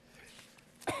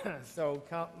 So,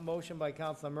 motion by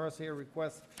Counselor Mercia,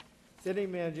 request city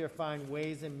manager find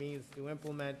ways and means to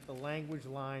implement the language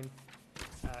line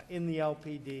in the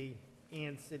LPD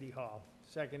and City Hall.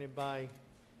 Seconded by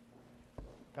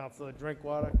Counselor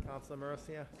Drinkwater. Counselor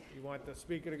Mercia, you want the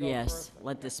speaker to go Yes, first?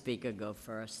 let the speaker go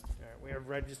first. All right, we have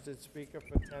registered speaker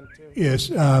for 10-2. Yes,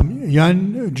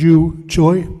 Yan Ju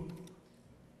Choi.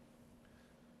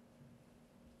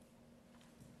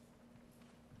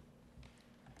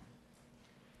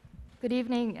 Good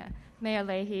evening, Mayor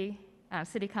Leahy,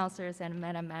 City Councilors, and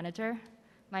Madam Manager.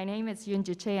 My name is Yun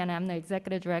Ju Choi, and I'm the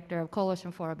Executive Director of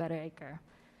Coalition for a Better Acre.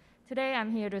 Today,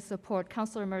 I'm here to support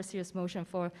Councilor Mercier's motion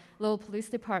for Lowell Police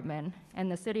Department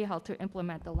and the City Hall to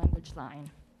implement the language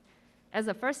line. As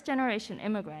a first-generation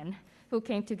immigrant who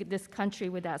came to this country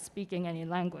without speaking any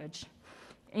language,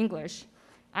 English,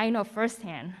 I know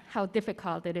firsthand how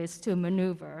difficult it is to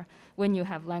maneuver when you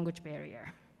have language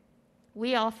barrier.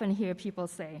 We often hear people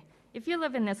say, if you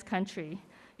live in this country,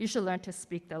 you should learn to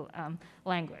speak the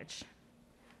language.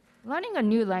 Learning a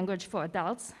new language for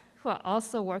adults who are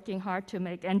also working hard to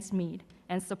make ends meet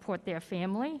and support their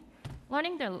family,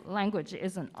 learning the language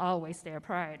isn't always their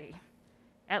priority.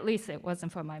 At least it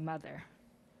wasn't for my mother.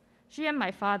 She and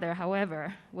my father,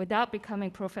 however, without becoming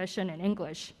proficient in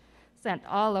English, sent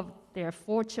all of their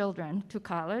 4 children to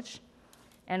college,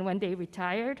 and when they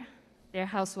retired, their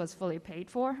house was fully paid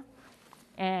for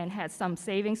and had some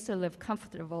savings to live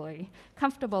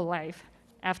comfortable life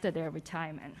after their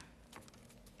retirement.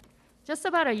 Just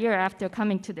about a year after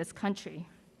coming to this country,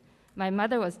 my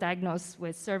mother was diagnosed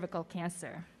with cervical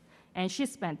cancer, and she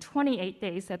spent 28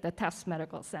 days at the Tufts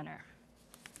Medical Center.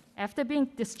 After being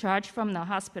discharged from the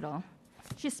hospital,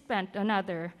 she spent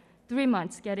another 3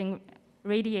 months getting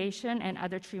radiation and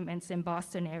other treatments in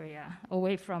Boston area,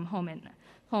 away from home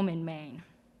in Maine.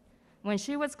 When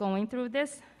she was going through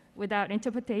this, without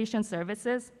interpretation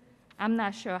services, I'm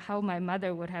not sure how my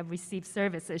mother would have received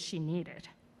services she needed.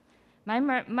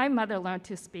 My mother learned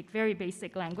to speak very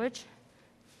basic language,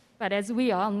 but as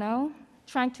we all know,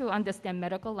 trying to understand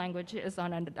medical language is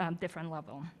on a different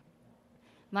level.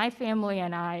 My family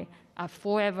and I are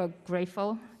forever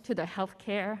grateful to the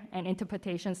healthcare and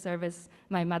interpretation service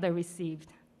my mother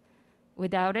received.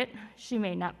 Without it, she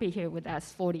may not be here with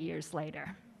us 40 years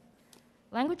later.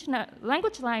 Language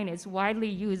line is widely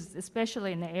used,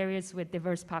 especially in the areas with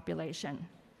diverse population.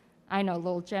 I know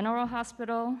Lowell General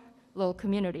Hospital, Lowell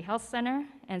Community Health Center,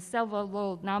 and several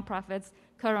Lowell nonprofits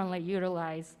currently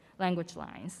utilize language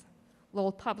lines.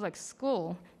 Lowell Public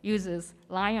School uses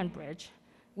Lionbridge,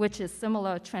 which is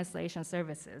similar translation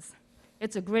services.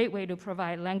 It's a great way to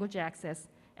provide language access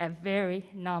at very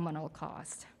nominal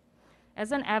cost.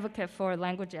 As an advocate for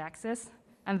language access,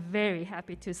 I'm very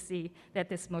happy to see that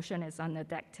this motion is on the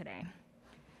deck today.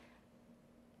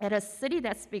 At a city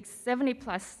that speaks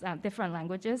 70+ different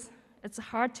languages, it's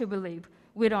hard to believe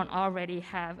we don't already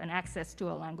have an access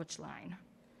to a language line.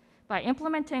 By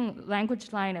implementing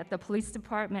language line at the police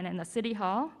department and the city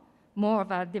hall, more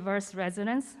of our diverse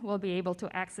residents will be able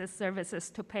to access services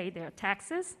to pay their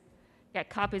taxes, get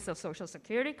copies of Social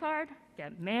Security card,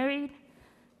 get married,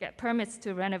 get permits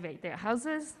to renovate their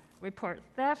houses, report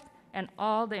theft, and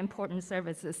all the important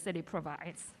services city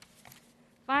provides.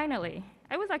 Finally,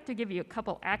 I would like to give you a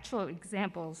couple actual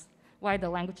examples why the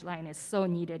language line is so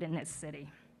needed in this city.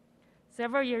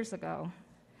 Several years ago,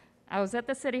 I was at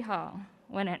the city hall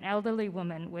when an elderly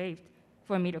woman waved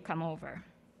for me to come over.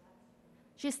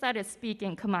 She started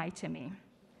speaking Khmer to me.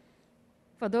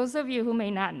 For those of you who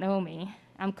may not know me,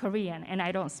 I'm Korean and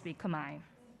I don't speak Khmer.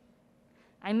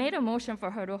 I made a motion for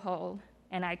her to hold,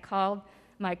 and I called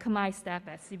my Khmer staff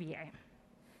at CBA.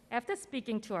 After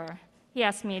speaking to her, he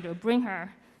asked me to bring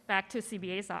her back to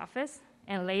CBA's office,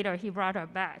 and later he brought her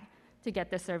back to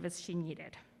get the service she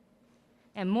needed.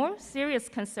 And more serious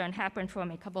concern happened for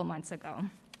me a couple months ago.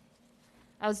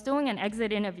 I was doing an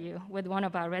exit interview with one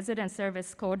of our resident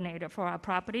service coordinator for our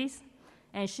properties,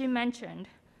 and she mentioned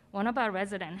one of our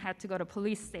residents had to go to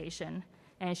police station,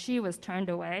 and she was turned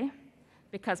away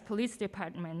because police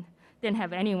department didn't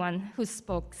have anyone who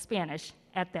spoke Spanish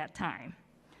at that time.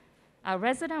 Our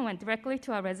resident went directly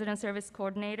to our resident service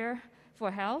coordinator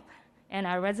for help, and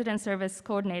our resident service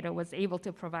coordinator was able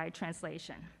to provide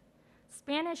translation.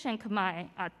 Spanish and Khmer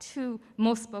are 2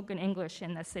 most spoken English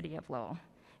in the city of Lowell.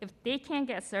 If they can't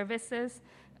get services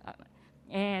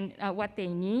and what they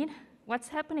need, what's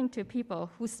happening to people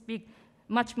who speak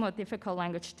much more difficult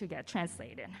language to get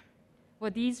translated? For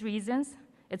these reasons,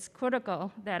 it's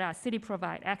critical that our city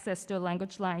provide access to a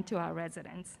language line to our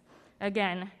residents.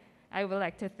 Again, I would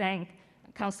like to thank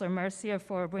Councilor Mercier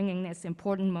for bringing this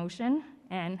important motion,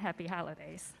 and happy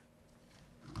holidays.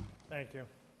 Thank you.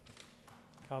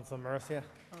 Councilor Mercia?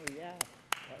 Oh, yeah.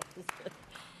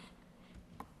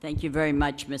 Thank you very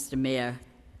much, Mr. Mayor.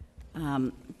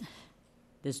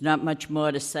 There's not much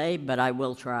more to say, but I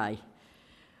will try.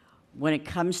 When it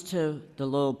comes to the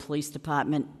Lowell Police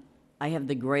Department, I have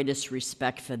the greatest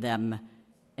respect for them,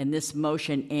 and this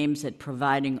motion aims at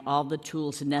providing all the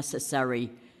tools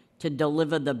necessary to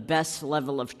deliver the best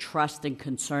level of trust and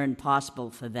concern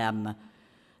possible for them.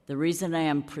 The reason I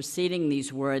am proceeding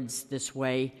these words this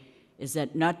way is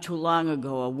that not too long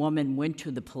ago, a woman went to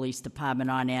the police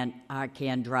department on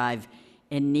Arcan Drive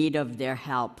in need of their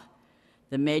help.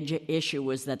 The major issue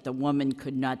was that the woman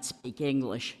could not speak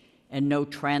English, and no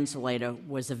translator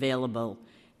was available.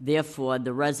 Therefore,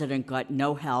 the resident got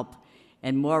no help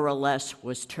and more or less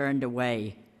was turned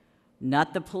away.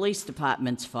 Not the police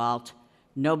department's fault.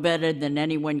 No better than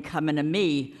anyone coming to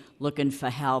me looking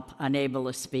for help, unable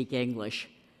to speak English.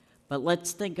 But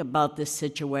let's think about this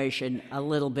situation a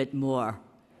little bit more.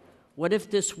 What if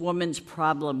this woman's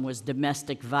problem was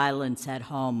domestic violence at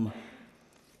home?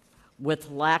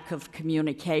 With lack of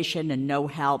communication and no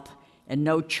help and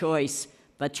no choice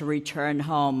but to return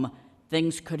home,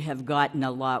 things could have gotten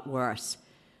a lot worse.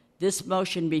 This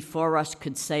motion before us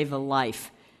could save a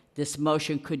life. This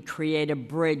motion could create a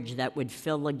bridge that would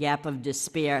fill the gap of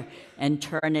despair and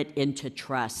turn it into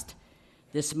trust.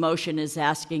 This motion is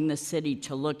asking the city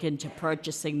to look into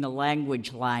purchasing the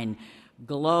language line,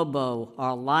 Globo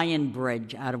or Lion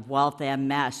Bridge out of Waltham,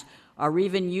 Mass., or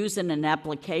even using an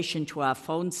application to our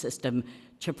phone system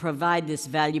to provide this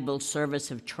valuable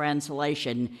service of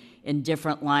translation in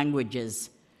different languages.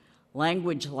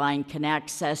 Language Line can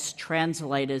access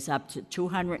translators up to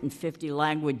 250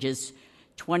 languages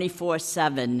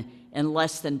 24/7 in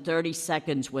less than 30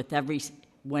 seconds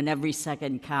when every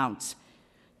second counts.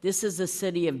 This is a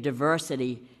city of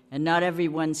diversity, and not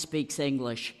everyone speaks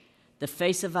English. The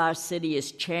face of our city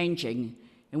is changing,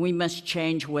 and we must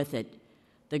change with it.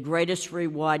 The greatest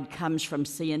reward comes from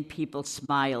seeing people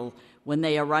smile when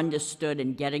they are understood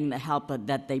and getting the help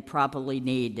that they properly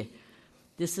need.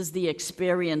 This is the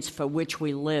experience for which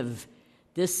we live.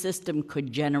 This system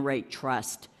could generate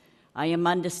trust. I am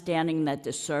understanding that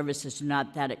the service is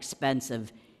not that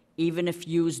expensive. Even if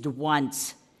used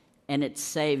once and it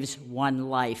saves one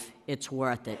life, it's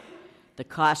worth it. The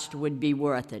cost would be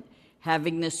worth it.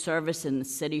 Having this service in the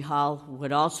City Hall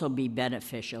would also be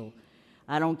beneficial.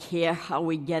 I don't care how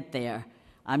we get there.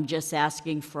 I'm just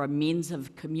asking for a means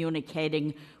of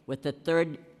communicating with a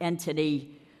third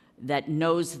entity that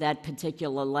knows that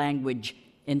particular language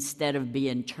instead of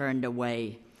being turned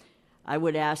away. I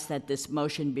would ask that this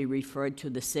motion be referred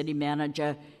to the city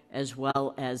manager as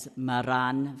well as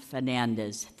Maran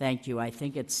Fernandez. Thank you. I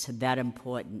think it's that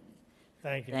important.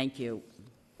 Thank you. Thank you.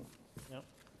 Yep,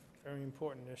 very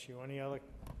important issue. Any other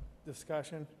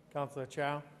discussion? Councilor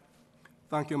Chow?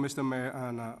 Thank you, Mr. Mayor,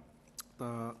 and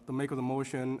the maker of the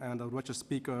motion and the registered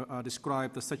speaker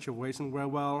described the situation very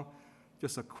well.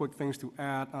 Just a quick things to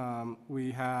add. We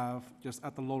have just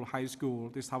at the Lowell High School,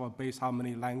 this is how we base how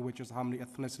many languages, how many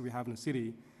ethnicities we have in the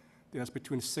city. There's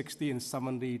between 60 and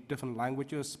 70 different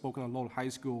languages spoken at Lowell High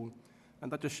School.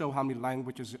 And that just shows how many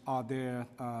languages are there,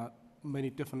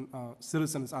 many different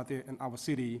citizens out there in our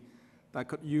city that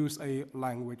could use a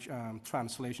language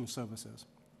translation services.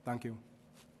 Thank you.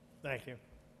 Thank you.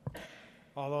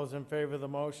 All those in favor of the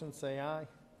motion, say aye.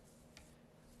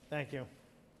 Thank you.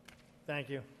 Thank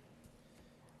you.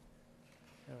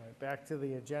 All right, back to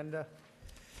the agenda.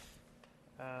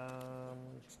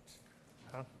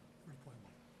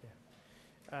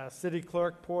 City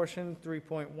clerk portion,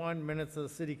 3.1, minutes of the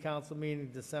city council meeting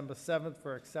December 7th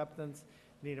for acceptance.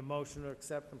 Need a motion to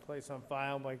accept and place on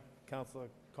file by Councilor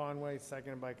Conway,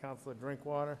 seconded by Councilor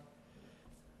Drinkwater.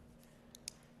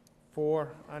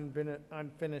 4,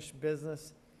 unfinished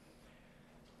business.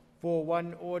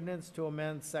 4.1, ordinance to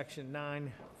amend Section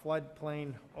 9,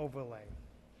 floodplain overlay.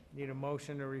 Need a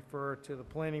motion to refer to the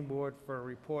planning board for a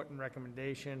report and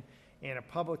recommendation and a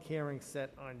public hearing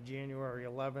set on January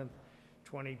 11th,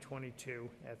 2022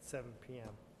 at 7 p.m.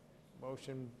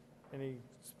 Motion, any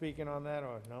speaking on that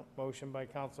or no? Motion by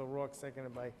Councilor Rourke,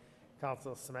 seconded by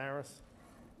Councilor Samaras.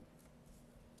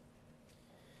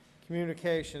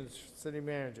 Communications, city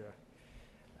manager.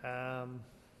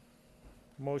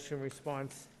 Motion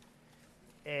response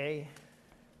A.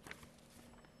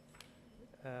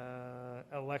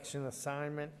 Election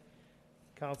assignment.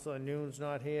 Councilor Noon's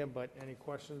not here, but any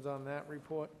questions on that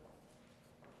report?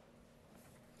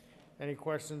 Any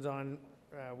questions on,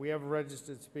 we have a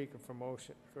registered speaker for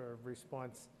motion, for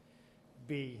response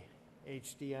B,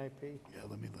 HDIP? Yeah,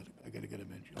 I gotta get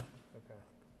him in, John. Okay.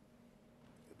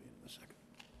 He'll be in a second.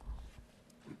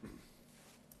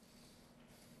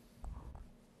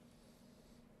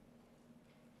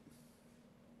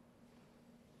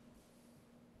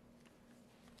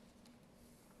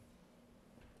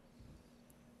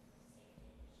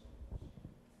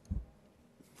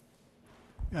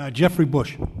 Jeffrey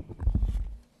Bush.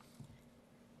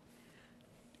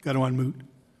 Got him on mute.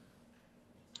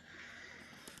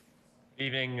 Good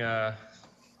evening,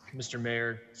 Mr.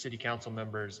 Mayor, City Council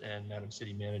members, and Madam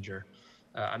City Manager.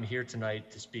 I'm here tonight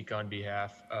to speak on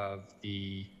behalf of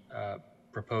the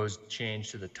proposed change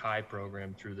to the TIE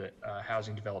program through the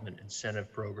Housing Development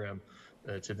Incentive Program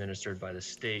that's administered by the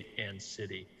state and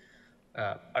city.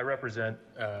 I represent,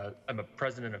 I'm a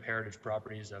president of Heritage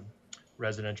Properties, a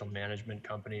residential management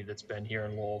company that's been here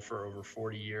in Lowell for over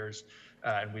 40 years,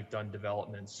 and we've done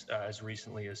developments as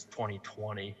recently as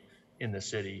 2020 in the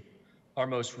city. Our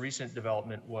most recent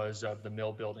development was of the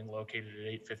mill building located at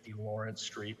 850 Lawrence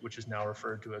Street, which is now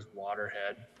referred to as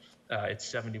Waterhead. It's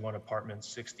 71 apartments,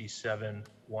 67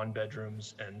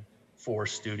 one-bedrooms, and 4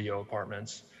 studio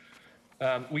apartments.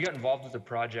 We got involved with the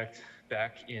project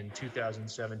back in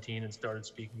 2017 and started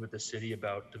speaking with the city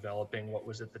about developing what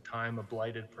was at the time a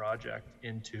blighted project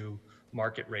into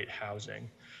market rate housing.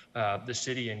 The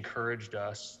city encouraged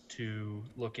us to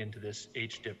look into this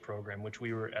HDIP program, which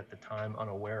we were at the time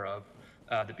unaware of,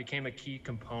 that became a key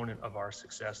component of our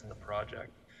success in the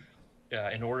project.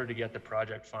 In order to get the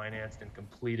project financed and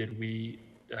completed, we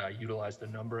utilized a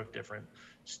number of different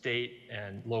state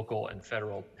and local and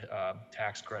federal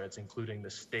tax credits, including the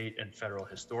state and federal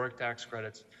historic tax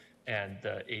credits and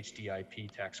the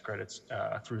HDIP tax credits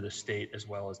through the state, as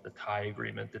well as the TIE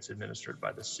agreement that's administered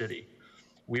by the city.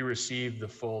 We received the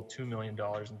full $2 million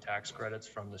in tax credits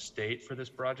from the state for this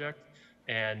project,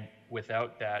 and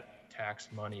without that tax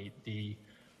money, the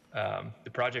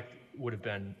project would have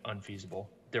been unfeasible.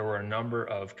 There were a number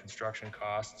of construction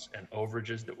costs and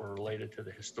overages that were related to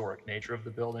the historic nature of the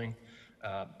building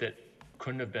that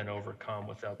couldn't have been overcome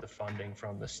without the funding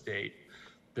from the state.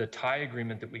 The TIE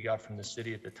agreement that we got from the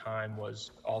city at the time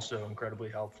was also incredibly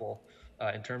helpful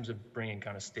in terms of bringing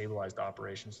kind of stabilized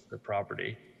operations to the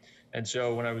property. And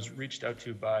so when I was reached out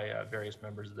to by various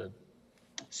members of the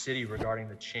city regarding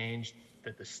the change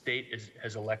that the state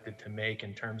has elected to make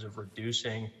in terms of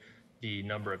reducing the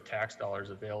number of tax dollars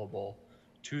available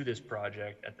to this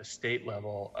project at the state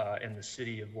level, and the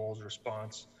city of Lowell's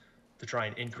response to try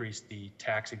and increase the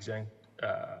tax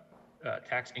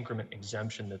increment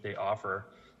exemption that they offer.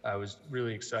 I was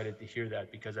really excited to hear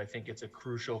that, because I think it's a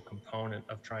crucial component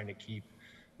of trying to keep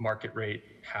market rate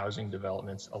housing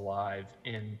developments alive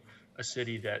in a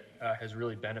city that has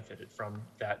really benefited from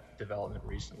that development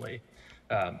recently.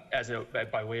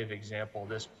 By way of example,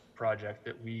 this project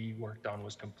that we worked on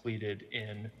was completed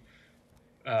in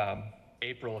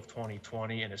April of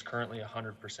 2020 and is currently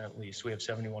 100% leased. We have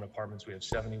 71 apartments. We have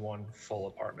 71 full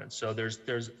apartments. So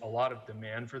there's a lot of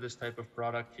demand for this type of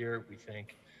product here. We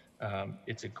think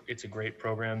it's a great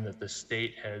program that the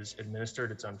state has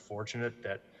administered. It's unfortunate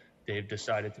that they've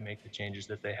decided to make the changes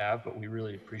that they have, but we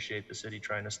really appreciate the city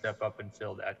trying to step up and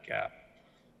fill that gap.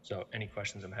 So any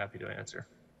questions, I'm happy to answer.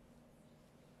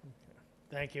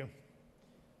 Thank you.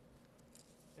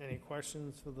 Any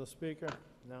questions for the speaker?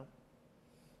 No?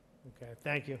 Okay,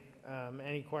 thank you.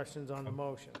 Any questions on the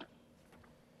motion?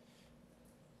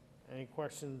 Any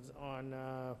questions on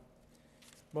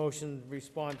motion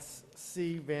response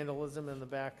C, vandalism in the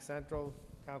back central?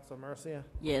 Councilor Mercia?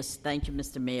 Yes, thank you,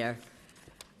 Mr. Mayor.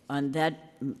 On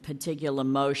that particular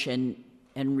motion,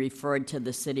 and referred to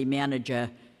the city manager,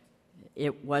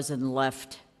 it wasn't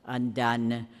left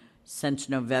undone. Since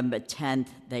November 10th,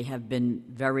 they have been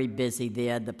very busy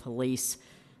there. The police,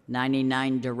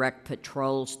 99 direct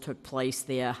patrols took place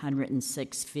there,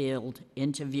 106 field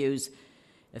interviews,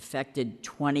 affected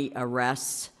 20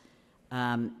 arrests,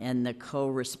 and the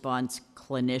co-response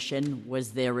clinician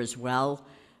was there as well.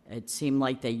 It seemed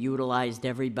like they utilized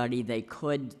everybody they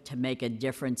could to make a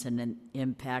difference and an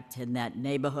impact in that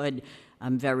neighborhood.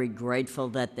 I'm very grateful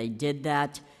that they did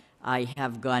that. I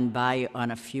have gone by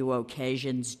on a few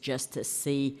occasions just to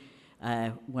see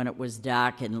when it was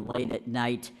dark and late at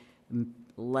night,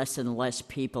 less and less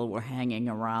people were hanging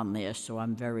around there, so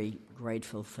I'm very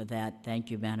grateful for that.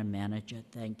 Thank you, Madam Manager.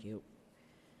 Thank you.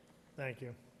 Thank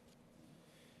you.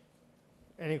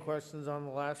 Any questions on the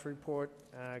last report?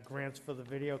 Grants for the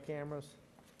video cameras?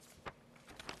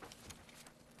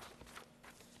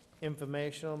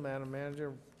 Informational, Madam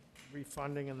Manager,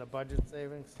 refunding and the budget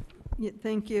savings? Yeah,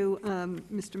 thank you,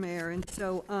 Mr. Mayor. And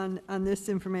so on this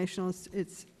informational,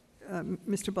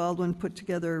 Mr. Baldwin put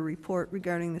together a report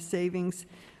regarding the savings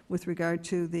with regard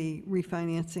to the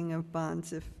refinancing of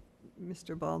bonds, if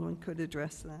Mr. Baldwin could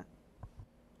address that.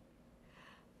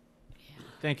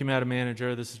 Thank you, Madam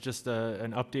Manager. This is just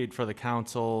an update for the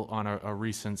council on a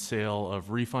recent sale of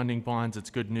refunding bonds.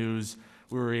 It's good news.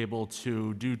 We were able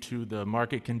to, due to the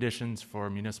market conditions for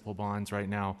municipal bonds right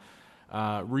now,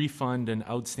 refund an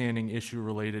outstanding issue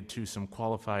related to some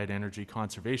qualified energy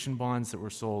conservation bonds that were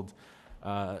sold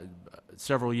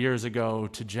several years ago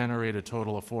to generate a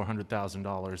total of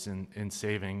 $400,000 in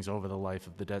savings over the life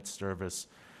of the debt service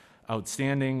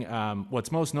outstanding.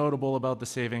 What's most notable about the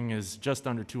saving is just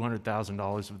under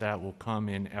 $200,000 of that will come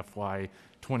in FY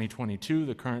 2022,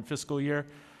 the current fiscal year.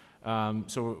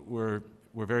 So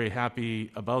we're very happy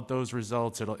about those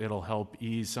results. It'll help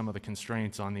ease some of the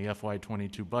constraints on the FY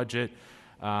 22 budget.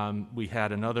 We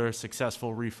had another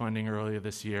successful refunding earlier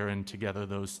this year, and together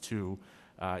those two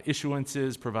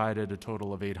issuances provided a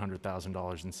total of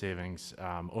 $800,000 in savings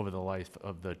over the life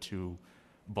of the two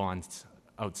bonds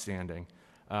outstanding.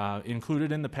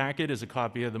 Included in the packet is a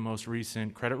copy of the most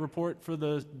recent credit report for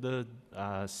the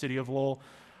City of Lowell,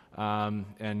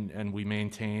 and we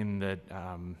maintain that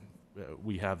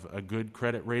we have a good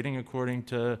credit rating according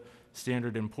to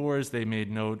Standard & Poor's. They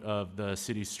made note of the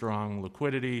city's strong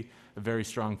liquidity, a very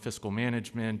strong fiscal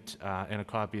management, and a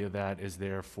copy of that is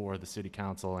there for the City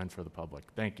Council and for the public.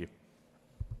 Thank you.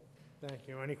 Thank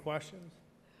you. Any questions?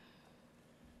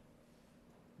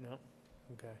 No?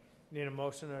 Okay. Need a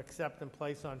motion to accept and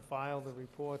place on file the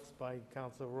reports by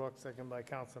Councilor Rourke, second by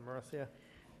Councilor Mercia.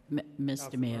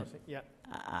 Mr. Mayor, Yeah.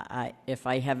 if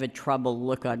I have a trouble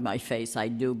look on my face, I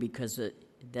do, because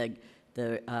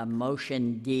the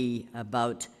motion D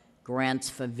about grants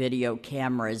for video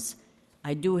cameras,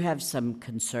 I do have some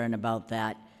concern about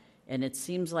that. And it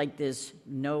seems like there's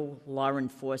no law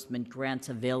enforcement grants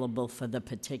available for the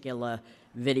particular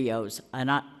videos.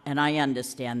 And I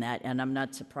understand that, and I'm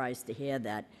not surprised to hear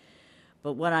that.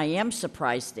 But what I am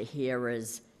surprised to hear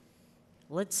is,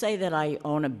 let's say that I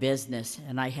own a business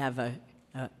and I have a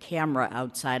camera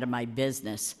outside of my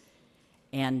business,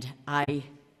 and I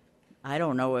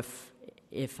don't know if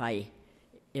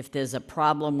there's a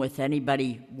problem with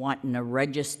anybody wanting to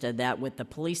register that with the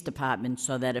police department,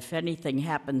 so that if anything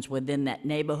happens within that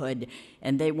neighborhood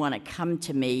and they want to come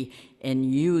to me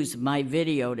and use my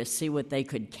video to see what they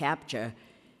could capture,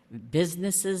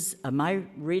 businesses, am I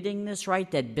reading this right,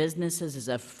 that businesses is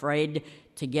afraid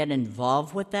to get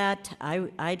involved with that?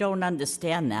 I don't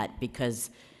understand that, because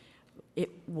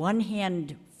one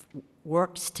hand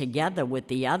works together with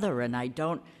the other, and I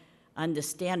don't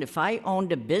understand. If I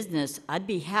owned a business, I'd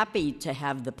be happy to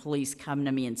have the police come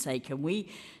to me and say, can we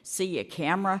see your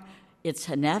camera? It's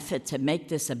an effort to make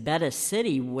this a better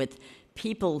city, with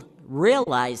people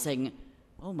realizing,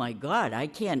 oh my God, I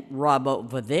can't rob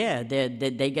over there.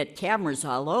 They get cameras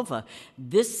all over.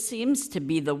 This seems to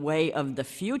be the way of the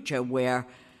future, where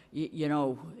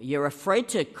you're afraid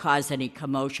to cause any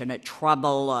commotion or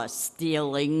trouble or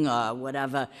stealing or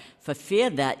whatever, for fear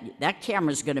that that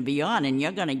camera's going to be on and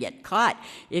you're going to get caught.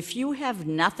 If you have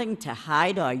nothing to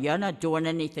hide or you're not doing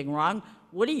anything wrong,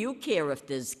 what do you care if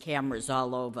there's cameras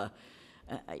all over?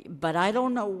 But I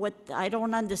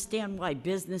don't understand why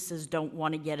businesses don't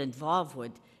want to get involved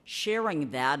with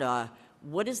sharing that, or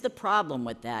what is the problem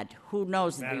with that? Who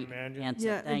knows the answer?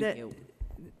 Yeah, Thank you.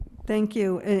 Thank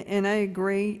you, and I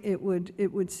agree. It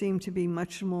would seem to be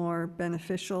much more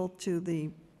beneficial to the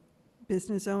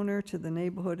business owner, to the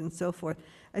neighborhood, and so forth.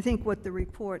 I think what the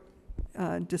report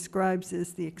describes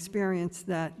is the experience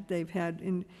that they've had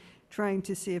in trying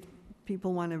to see if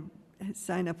people want to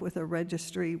sign up with a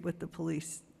registry with the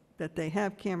police, that they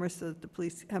have cameras so that the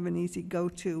police have an easy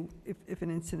go-to if an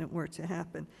incident were to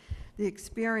happen. The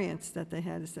experience that they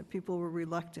had is that people were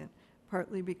reluctant,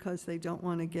 partly because they don't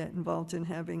want to get involved in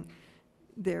having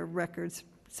their records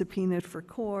subpoenaed for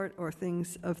court or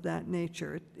things of that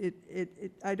nature.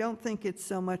 I don't think it's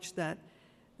so much that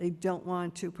they don't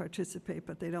want to participate,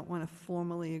 but they don't want to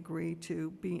formally agree to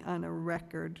be on a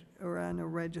record or on a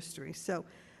registry. So,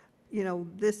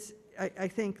 I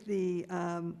think the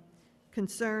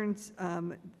concerns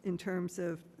in terms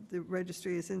of the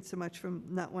registry isn't so much from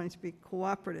not wanting to be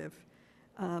cooperative,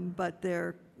 but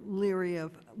they're leery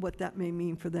of what that may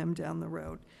mean for them down the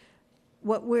road.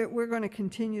 What we're going to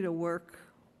continue to work,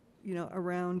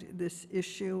 around this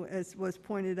issue, as was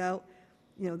pointed out.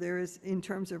 There is, in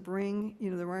terms of Ring,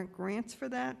 there aren't grants for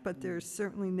that, but there's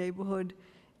certainly neighborhood,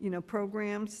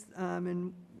 programs,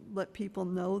 and let people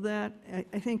know that.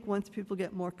 I think once people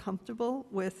get more comfortable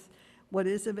with what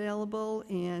is available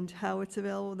and how it's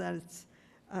available, that it's,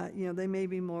 they may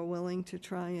be more willing to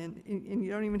try and you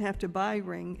don't even have to buy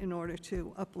Ring in order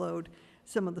to upload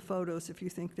some of the photos if you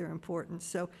think they're important.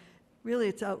 So really,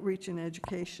 it's outreach and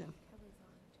education.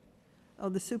 Oh,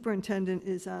 the superintendent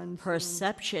is on Zoom.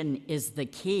 Perception is the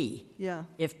key. Yeah.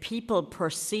 If people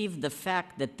perceive the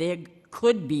fact that they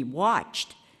could be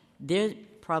watched, they're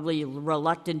probably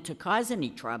reluctant to cause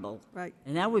any trouble. Right.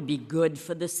 And that would be good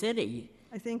for the city.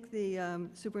 I think the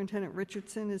Superintendent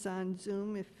Richardson is on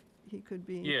Zoom, if he could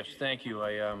be. Yes, thank you.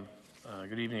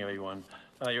 Good evening, everyone.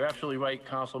 You're absolutely right,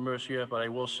 Council Mercier, but I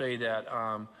will say that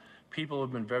people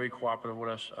have been very cooperative with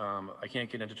us. I can't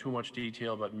get into too much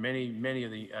detail, but many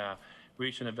of the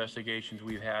recent investigations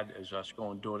we've had is us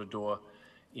going door to door,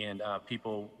 and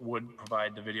people would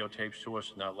provide the videotapes to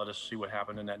us and let us see what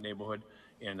happened in that neighborhood,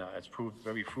 and it's proved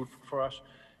very fruitful for us.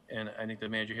 And I think the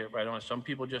manager hit it right on. Some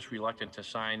people just reluctant to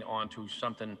sign on to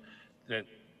something that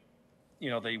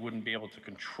they wouldn't be able to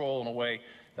control in a way.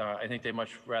 I think they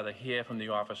much rather hear from the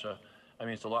officer. I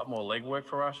mean, it's a lot more legwork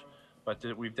for us, but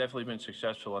we've definitely been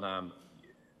successful, and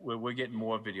we're getting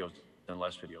more videos than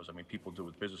less videos. I mean, people do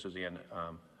with businesses and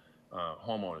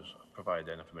homeowners provide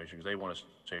that information because they want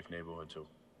a safe neighborhood too.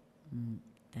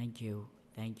 Thank you.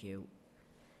 Thank you.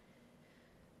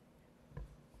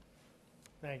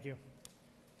 Thank you.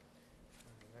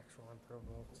 Next one, per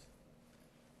votes.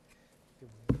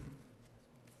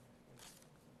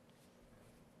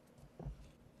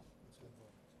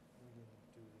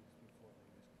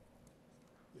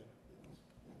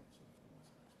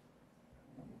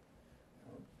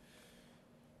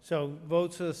 So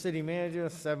votes for the city manager,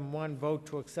 7-1, vote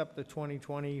to accept the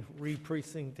 2020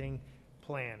 re-precincting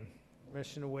plan.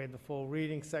 Permission to waive the full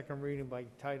reading, second reading by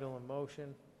title and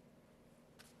motion.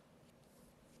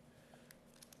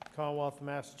 Commonwealth of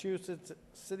Massachusetts,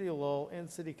 City of Lowell, and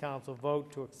City Council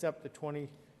vote to accept the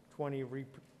 2020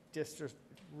 district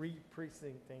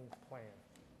re-precincting plan.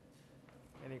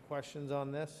 Any questions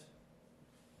on this?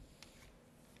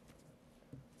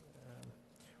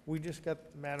 We just got,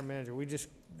 Madam Manager,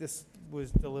 this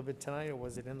was delivered tonight, or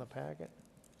was it in the packet?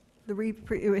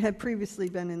 It had previously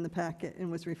been in the packet and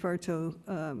was referred to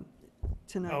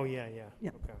tonight. Oh, yeah. Yeah.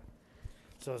 Okay.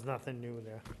 So there's nothing new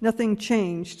there. Nothing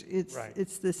changed. Right.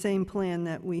 It's the same plan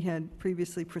that we had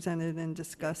previously presented and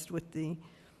discussed with the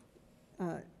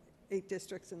 8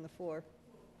 districts and the 4.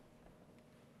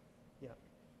 Yeah.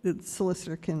 The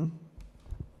solicitor can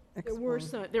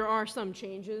There there are some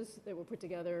changes that were put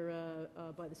together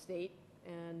by the state,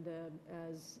 and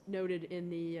as noted in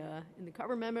the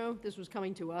cover memo, this was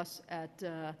coming to us at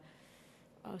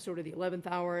sort of the 11th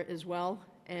hour as well.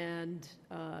 And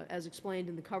as explained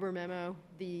in the cover memo,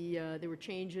 there were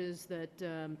changes that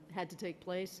had to take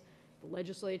place. The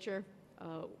legislature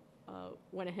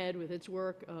went ahead with its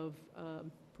work of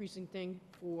precincting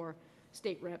for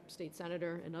state rep, state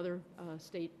senator, and other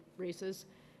state races.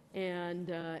 And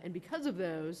because of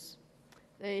those,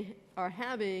 they are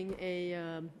having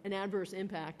an adverse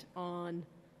impact on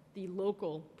the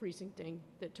local precincting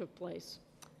that took place.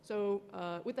 So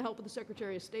with the help of the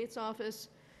Secretary of State's office,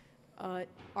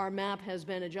 our map has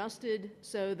been adjusted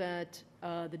so that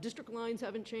the district lines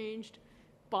haven't changed,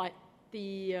 but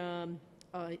these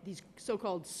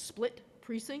so-called split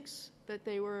precincts that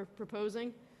they were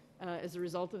proposing as a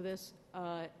result of this,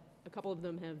 a couple of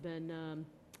them have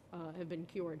been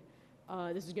cured.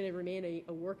 This is going to remain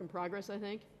a work in progress, I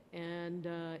think, and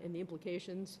the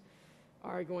implications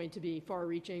are going to be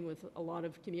far-reaching with a lot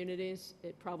of communities.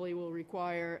 It probably will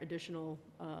require additional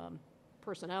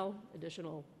personnel,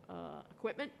 additional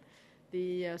equipment.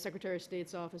 The Secretary of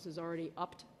State's office has already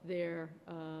upped their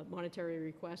monetary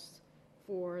requests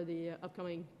for the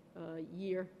upcoming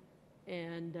year,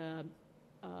 and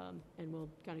we'll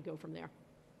kind of go from there.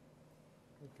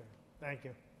 Okay, thank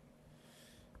you.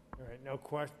 All right, no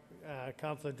question.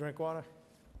 Councilor Drinkwater?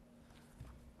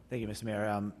 Thank you, Mr.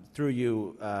 Mayor. Through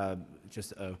you,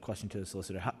 just a question to the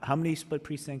solicitor. How many split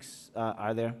precincts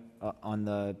are there on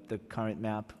the current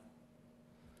map?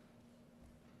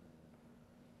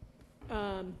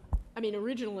 I mean,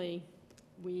 originally,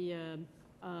 we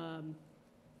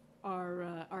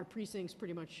our precincts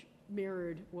pretty much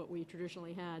mirrored what we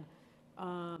traditionally had,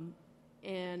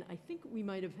 and I think we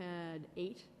might have had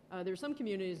 8. There are some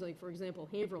communities, like for example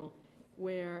Haverhill,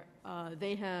 where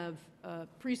they have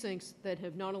precincts that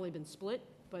have not only been split,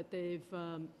 but they're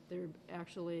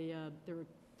actually there are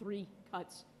 3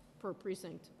 cuts per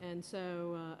precinct, and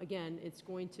so again, it's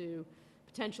going to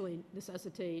potentially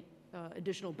necessitate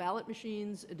additional ballot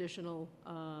machines, additional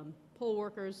poll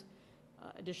workers,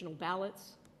 additional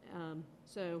ballots.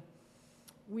 So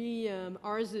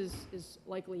ours is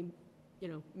likely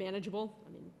manageable.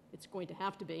 I mean, it's going to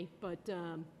have to be, but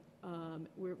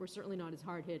we're certainly not as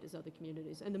hard hit as other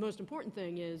communities. And the most important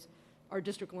thing is our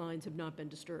district lines have not been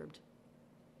disturbed.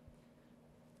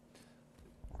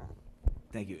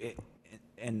 Thank you.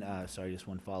 Sorry, just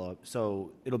one follow-up.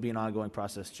 So it'll be an ongoing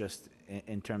process just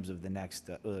in terms of the next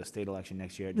state election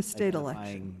next year? The state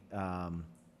identifying,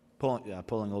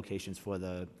 polling locations for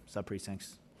the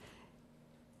sub-precincts?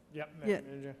 Yep, Yeah,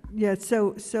 Madam Manager. yeah,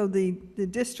 so the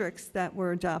districts that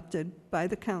were adopted by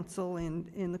the council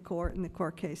in the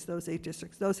court case, those 8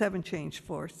 districts, those haven't changed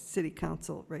for city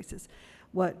council races.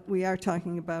 What we are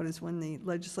talking about is when the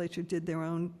legislature did their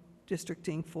own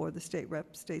districting for the state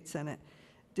rep, state senate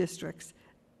districts,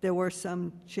 there were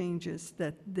some changes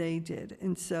that they did.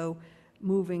 And so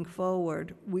moving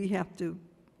forward, we have to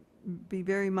be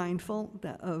very mindful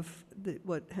of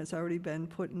what has already been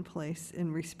put in place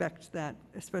and respect that,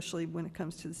 especially when it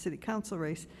comes to the city council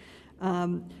race.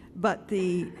 But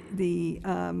it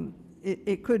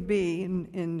could be,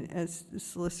 and as the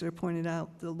solicitor pointed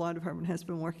out, the law department has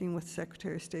been working with the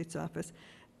Secretary of State's office,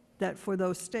 that for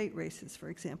those state races, for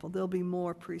example, there'll be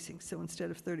more precincts. So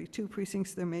instead of 32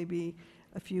 precincts, there may be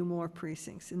a few more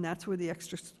precincts. And that's where the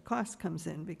extra cost comes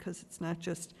in, because it's not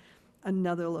just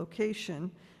another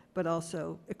location, but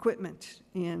also equipment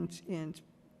and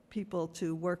people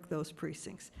to work those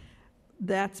precincts.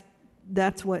 That's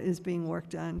what is being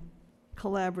worked on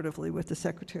collaboratively with the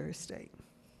Secretary of State.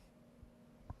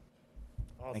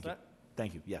 All Thank you. set?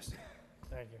 Thank you, yes.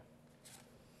 Thank you.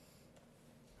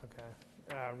 Okay.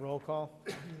 Roll call?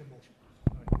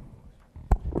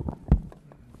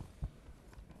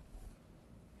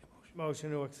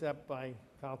 Motion to accept by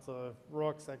Councilor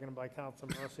Rourke, seconded by Councilor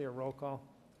Mercia. Roll call?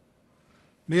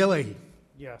 Mayor Leahy.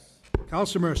 Yes.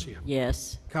 Counsel Mercia.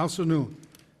 Yes. Counsel Noon.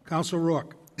 Counsel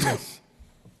Rourke. Yes.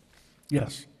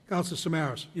 Yes. Counsel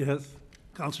Samaras. Yes.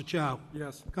 Counsel Chow.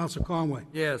 Yes. Counsel Conway.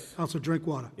 Yes. Counsel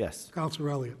Drinkwater. Yes. Counsel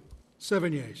Elliott.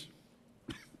 7 yeas.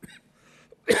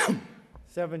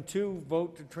 7-2,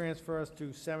 vote to transfer us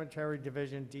to Cemetery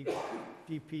Division,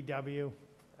 DPW.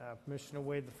 Permission to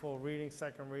waive the full reading,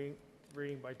 second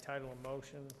reading by title and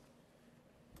motion.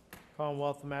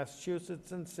 Commonwealth of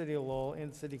Massachusetts and City of Lowell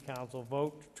in City Council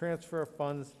vote to transfer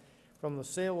funds from the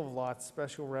sale of lots,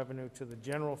 special revenue to the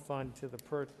general fund to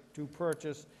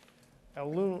purchase a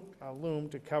loom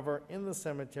to cover in the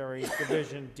Cemetery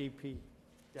Division, DPW.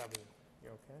 You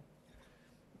okay?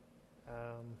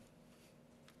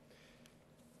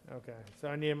 Okay, so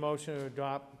I need a motion to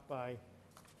adopt by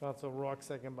Council Rourke,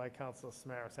 second by Council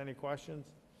Samaras. Any questions?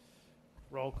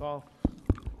 Roll call?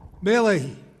 Mayor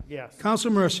Leahy. Yes.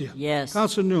 Counsel Mercia. Yes.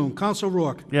 Counsel Noon. Counsel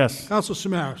Rourke. Yes. Counsel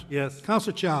Samaras. Yes.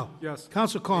 Counsel Chow. Yes.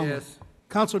 Counsel Conway. Yes.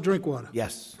 Counsel Drinkwater.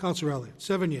 Yes. Counsel Elliott.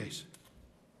 7 yeas.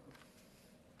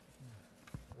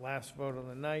 Last vote of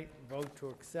the night, vote to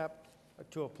accept,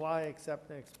 to apply, accept,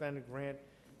 and expend a grant,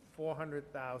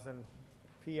 $400,000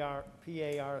 PARC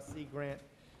grant.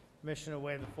 Permission to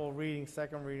waive the full reading,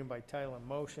 second reading by title and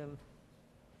motion.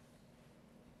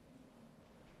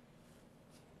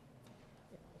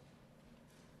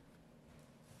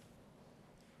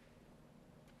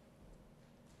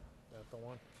 Is that the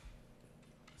one?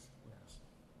 Yes.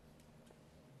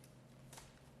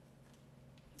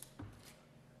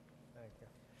 Thank you.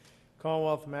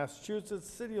 Commonwealth of Massachusetts,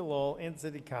 City of Lowell, and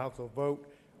City Council vote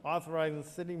authorizing the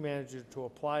city manager to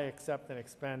apply, accept, and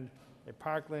expend a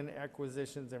Parkland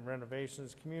Acquisitions and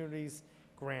Renovations Communities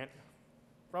grant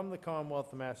from the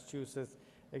Commonwealth of Massachusetts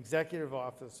Executive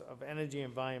Office of Energy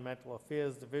and Environmental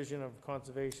Affairs, Division of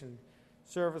Conservation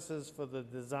Services for the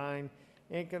design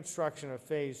and construction of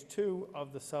Phase 2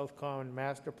 of the South Common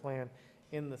Master Plan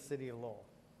in the City of Lowell.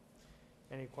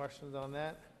 Any questions on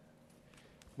that?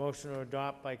 Motion to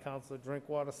adopt by Councilor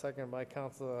Drinkwater, second by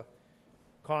Councilor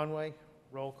Conway.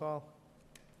 Roll call?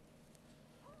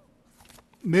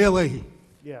 Mayor Leahy.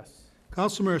 Yes.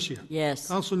 Counsel Mercia. Yes.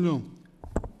 Counsel Noon.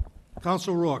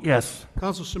 Counsel Rourke. Yes.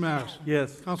 Counsel Samaras.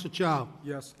 Yes. Counsel Chow.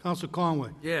 Yes. Counsel Conway.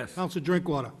 Yes. Counsel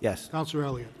Drinkwater. Yes. Counsel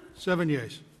Elliott. 7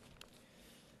 yeas.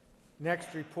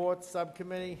 Next report,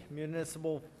 Subcommittee,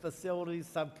 Municipal Facilities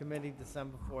Subcommittee,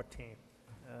 December 14th.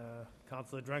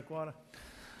 Councilor Drinkwater?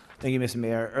 Thank you, Mr.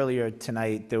 Mayor. Earlier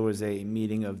tonight, there was a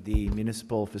meeting of the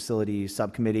Municipal Facilities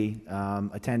Subcommittee.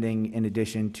 Attending, in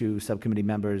addition to subcommittee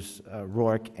members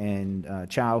Rourke and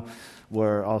Chow,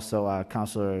 were also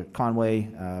Councilor Conway,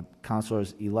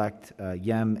 Councilors-elect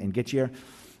Yem and Gittier,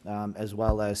 as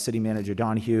well as City Manager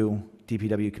Donahue,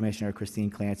 DPW Commissioner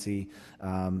Christine Clancy,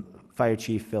 Fire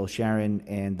Chief Phil Sharon,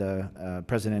 and the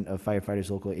President of Firefighters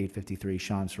Local 853,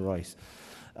 Sean Sorois.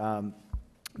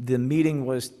 The meeting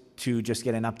was to just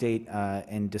get an update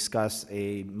and discuss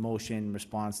a motion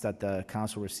response that the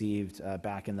council received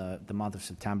back in the month of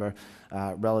September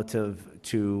relative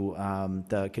to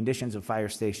the conditions of fire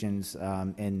stations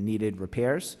and needed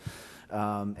repairs.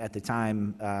 At the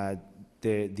time,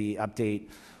 the update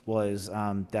was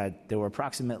that there were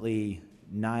approximately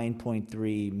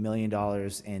 $9.3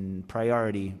 million in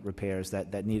priority repairs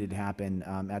that needed to happen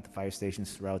at the fire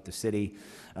stations throughout the city.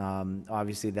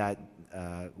 Obviously, that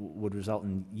would result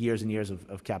in years and years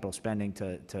of capital spending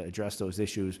to address those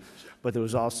issues. But there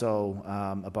was also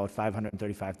about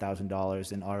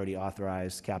 $535,000 in already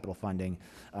authorized capital funding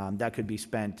that could be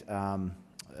spent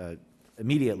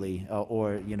immediately,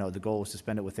 or the goal was to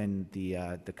spend it within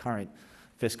the current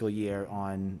fiscal year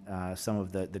on some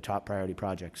of the top priority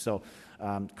projects. So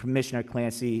Commissioner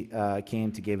Clancy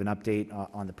came to give an update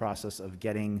on the process of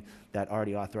getting that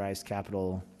already authorized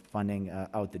capital funding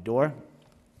out the door.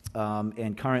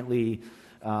 And currently,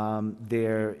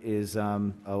 there is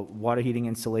a water heating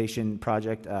installation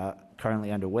project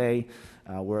currently underway.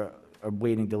 We're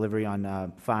awaiting delivery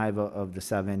on 5 of the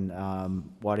 7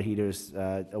 water heaters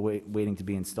waiting to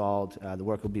be installed. The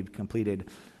work will be completed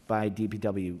by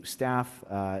DPW staff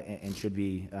and should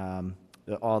be,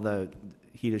 all the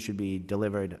heaters should be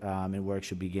delivered and work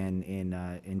should begin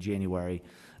in January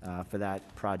for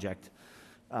that project.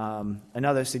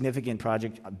 Another significant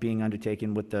project being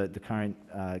undertaken with the current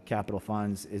capital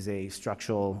funds is a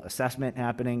structural assessment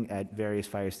happening at various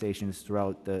fire stations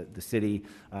throughout the city,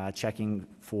 checking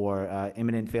for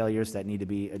imminent failures that need to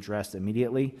be addressed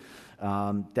immediately.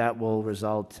 That will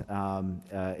result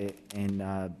in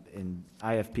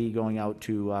IFP going out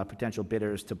to potential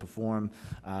bidders to perform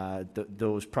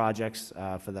those projects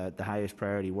for the highest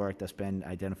priority work that's been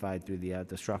identified through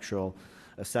the structural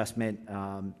assessment.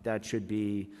 That should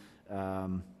be,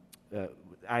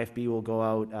 IFB will go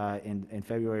out in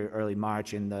February or early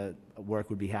March, and the work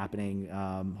would be happening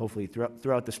hopefully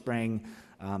throughout the spring.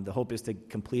 The hope is to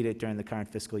complete it during the current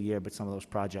fiscal year, but some of those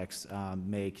projects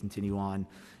may continue on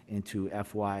into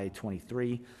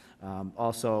FY23.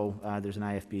 Also, there's an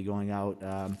IFB going out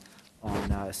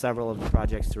on several of the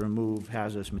projects to remove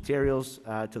hazardous materials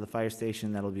to the fire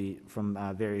station. That'll be from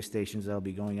various stations that'll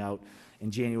be going out in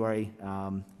January,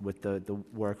 with the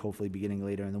work hopefully beginning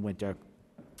later in the winter.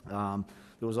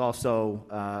 There was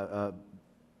also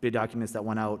bid documents that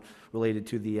went out related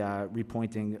to the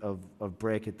repointing of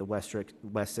brick at the West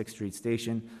 6th Street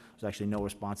station. There's actually no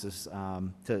responses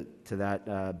to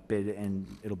that bid, and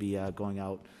it'll be going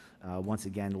out once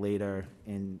again later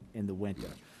in the winter.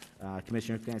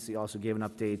 Commissioner Clancy also gave an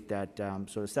update that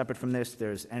sort of separate from this,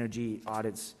 there's energy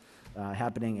audits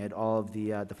happening at all of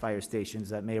the fire stations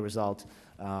that may result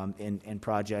in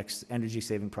projects,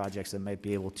 energy-saving projects that might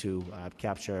be able to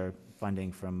capture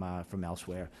funding from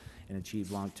elsewhere and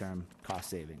achieve long-term cost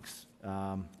savings.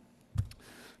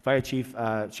 Fire Chief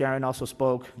Sharon also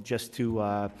spoke just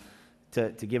to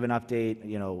give an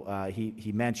update.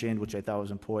 He mentioned, which I thought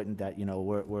was important, that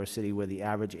we're a city where the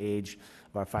average age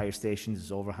of our fire stations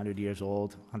is over 100 years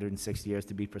old, 106 years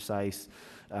to be precise.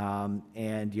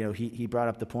 And he brought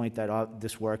up the point that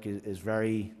this work is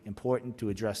very important to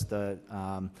address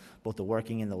both the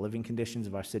working and the living conditions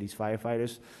of our city's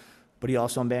firefighters. But he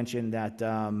also mentioned that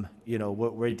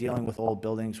we're dealing with old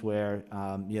buildings where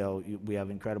we have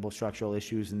incredible structural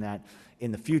issues, and that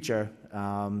in the future,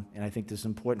 and I think this is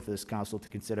important for this council to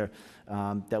consider,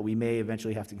 that we may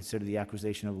eventually have to consider the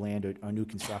acquisition of land or new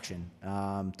construction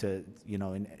to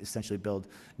and essentially build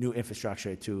new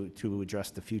infrastructure to address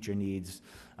the future needs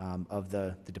of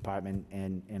the department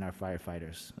and our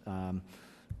firefighters.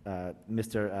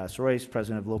 Mr. Soroyce,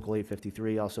 president of Local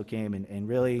 853, also came and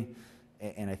really,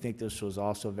 and I think this was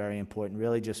also very important,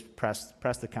 really just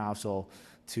press the council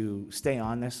to stay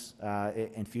on this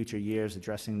in future years,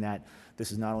 addressing that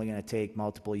this is not only going to take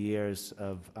multiple years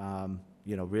of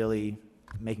really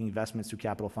making investments through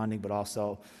capital funding, but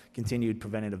also continued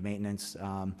preventative maintenance,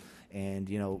 and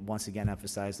once again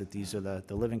emphasize that these are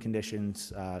the living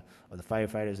conditions of the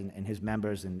firefighters and his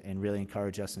members, and really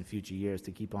encourage us in future years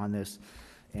to keep on this.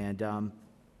 And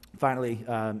finally,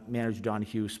 Manager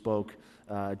Donahue spoke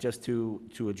just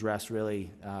to address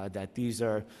really that these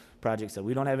are projects that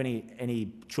we don't have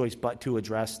any choice but to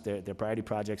address. They're priority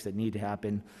projects that need to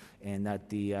happen, and that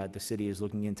the city is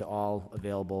looking into all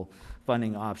available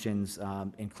funding options,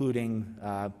 including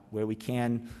where we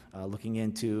can, looking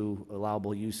into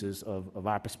allowable uses of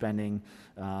ARPA spending,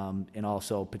 and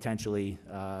also potentially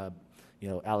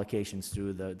allocations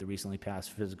through the recently passed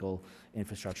physical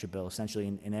infrastructure bill. Essentially,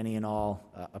 in any and all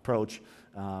approach,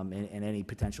 and any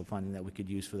potential funding that we could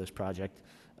use for this project,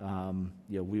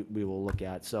 we will look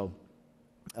at. So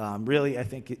Really, I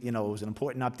think, it was an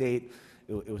important update.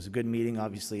 It was a good meeting,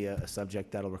 obviously a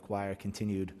subject that'll require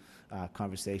continued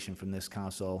conversation from this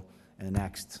council and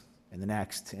the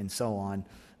next, and so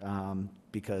on,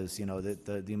 because,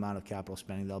 the amount of capital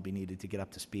spending that'll be needed to get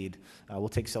up to speed will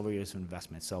take several years of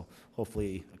investment. So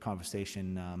hopefully a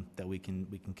conversation that we can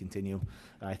continue.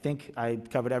 I think I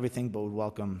covered everything, but would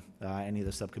welcome any of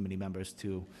the subcommittee members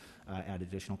to add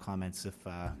additional comments if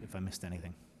I missed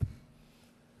anything.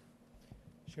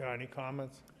 Sure, any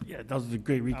comments? Yeah, that was a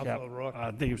great recap. Councilor Rourke.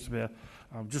 Thank you, Mr. Mayor.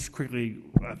 Just quickly,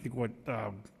 I think what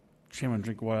Chairman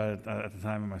Drinkwater at the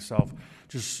time and myself,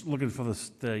 just looking for the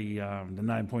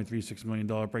 $9.36 million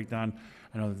breakdown.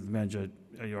 I know that the manager,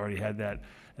 you already had that.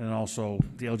 And then also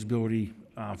the eligibility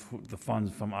for the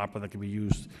funds from ARPA that can be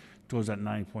used towards that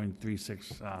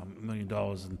 $9.36 million.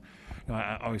 And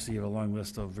obviously you have a long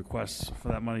list of requests for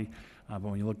that money, but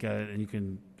when you look at it and you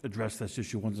can address this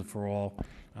issue once and for all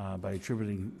by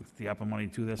attributing the ARPA money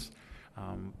to this,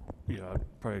 I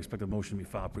probably expect a motion to be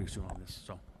filed pretty soon on this.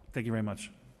 So thank you very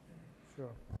much.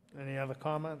 Sure. Any other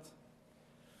comments?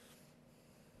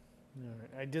 All right.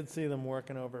 I did see them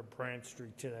working over at Branch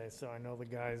Street today, so I know the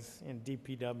guys in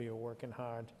DPW are working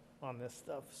hard on this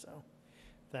stuff, so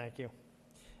thank you.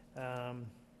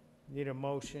 Need a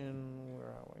motion, where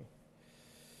are we?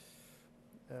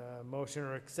 Motion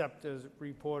to accept as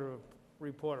report of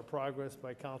progress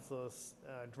by Councilor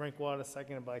Drinkwater,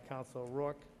 seconded by Councilor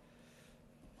Rourke.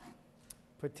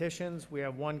 Petitions, we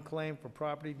have one claim for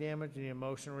property damage. Need a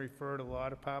motion to refer to Law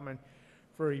Department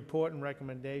for a report and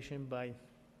recommendation by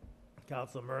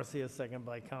Councilor Mercia, second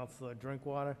by Councilor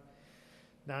Drinkwater.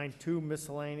 9.2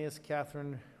 miscellaneous,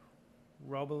 Catherine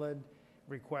Robelid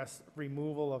requests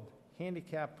removal of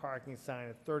handicap parking sign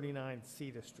at 39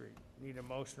 Cedar Street. Need a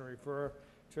motion to refer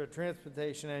to a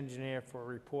transportation engineer for a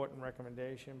report and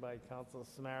recommendation by Councilor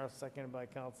Samara, seconded by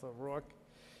Councilor Rourke.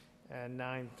 And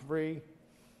 9.3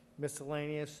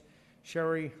 miscellaneous,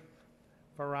 Sherry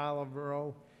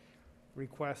Faralvero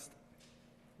request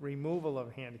removal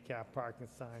of handicap parking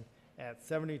sign at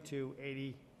 72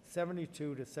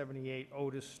 to 78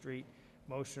 Otis Street.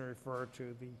 Motion to refer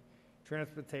to the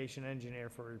transportation engineer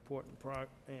for report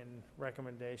and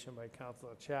recommendation by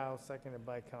Councilor Chow, seconded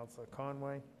by Councilor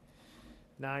Conway.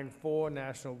 9.4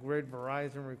 National Grid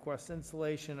Verizon requests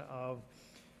installation of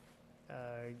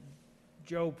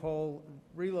Joe Pole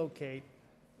relocate,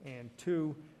 and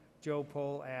 2 Joe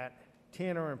Pole at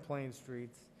Tanner and Plain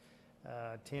Streets,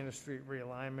 Tanner Street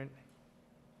realignment.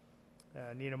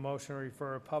 Need a motion to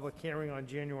refer a public hearing on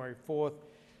January 4th,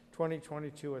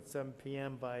 2022 at 7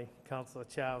 p.m. by Councilor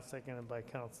Chow, seconded by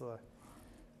Councilor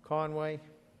Conway.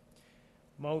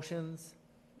 Motions,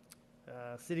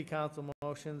 City Council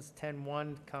motions.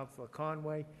 10.1, Councilor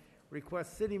Conway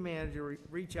requests City Manager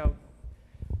reach out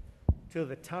to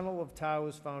the Tunnel of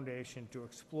Towers Foundation to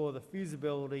explore the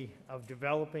feasibility of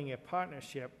developing a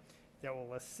partnership that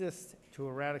will assist to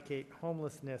eradicate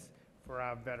homelessness for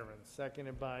our veterans.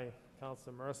 Seconded by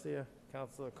Councilor Mercia.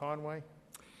 Councilor Conway.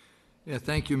 Yeah,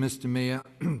 thank you, Mr. Mayor.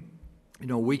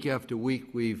 Week after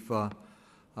week, we've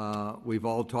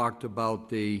all talked about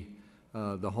the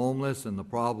homeless and the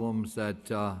problems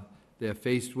that they're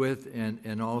faced with,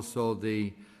 and also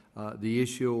the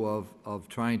issue of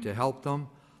trying to help them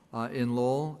in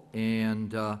Lowell.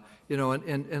 And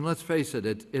let's face it,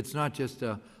 it's not just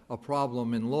a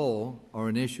problem in Lowell or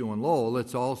an issue in Lowell.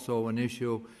 It's also an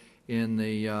issue in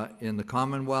the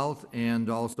Commonwealth, and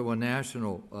also a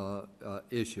national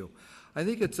issue. I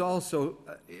think it's also,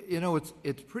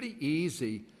 it's pretty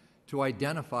easy to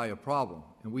identify a problem,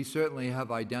 and we certainly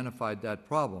have identified that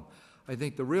problem. I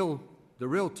think the real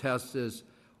test is,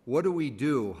 what do we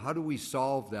do? How do we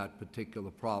solve that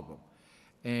particular problem?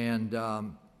 And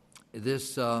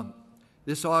this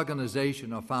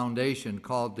organization or foundation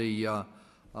called the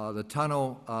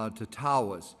Tunnel to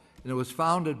Towers, and it was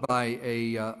founded by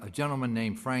a gentleman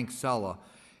named Frank Sella,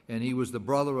 and he was the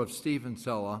brother of Stephen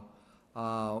Sella,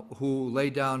 who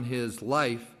laid down his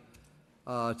life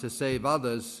to save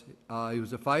others. He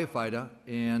was a firefighter,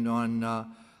 and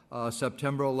on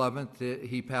September 11th,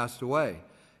 he passed away.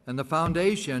 And the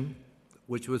foundation,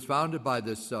 which was founded by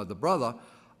the brother,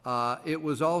 it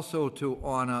was also to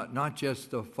honor not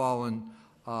just the fallen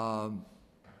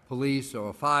police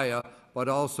or fire, but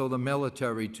also the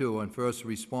military too, and first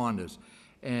responders,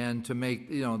 and to make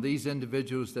these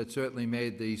individuals that certainly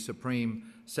made the supreme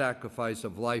sacrifice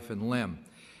of life and limb.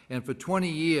 And for 20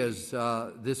 years,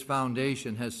 this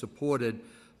foundation has supported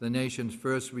the nation's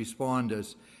first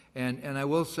responders. And I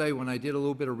will say, when I did a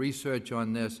little bit of research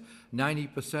on this,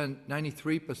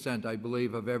 93%, I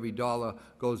believe, of every dollar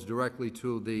goes directly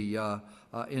to the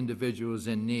individuals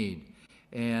in need.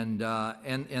 and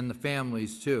the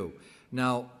families too.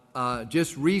 Now,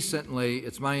 just recently,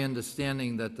 it's my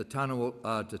understanding that the town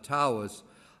of Towers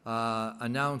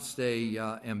announced a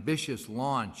ambitious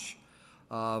launch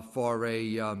for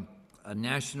a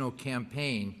national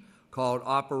campaign called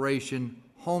Operation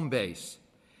Home Base.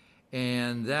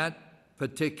 And that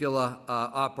particular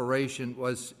operation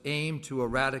was aimed to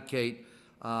eradicate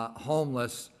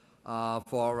homeless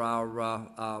for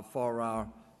our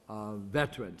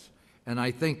veterans. And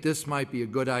I think this might be a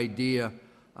good idea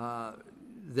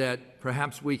that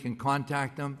perhaps we can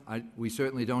contact them. We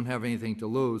certainly don't have anything to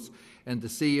lose, and to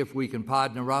see if we can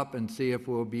partner up and see if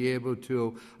we'll be able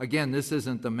to, again, this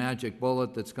isn't the magic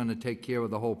bullet that's going to take care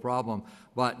of the whole problem,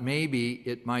 but maybe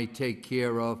it might take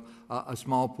care of a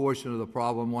small portion of the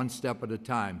problem one step at a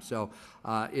time. So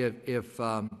I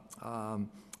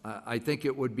think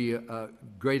it would be a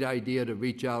great idea to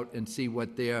reach out and see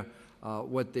what their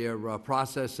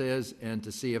process is and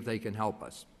to see if they can help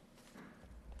us.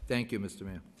 Thank you, Mr.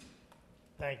 Mayor.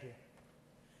 Thank you.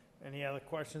 Any other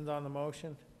questions on the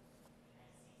motion?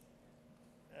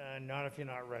 Not if you're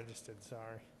not registered,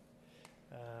 sorry.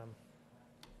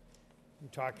 You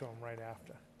talk to them right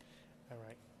after. All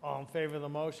right. All in favor of the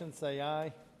motion, say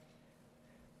aye.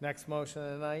 Next motion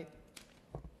of the night,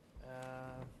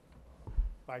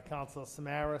 by Councilor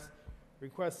Samaras.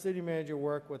 Request city manager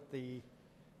work with the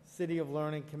City of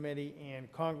Learning Committee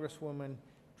and Congresswoman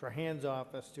Trahan's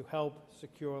office to help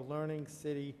secure Learning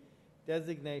City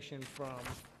designation from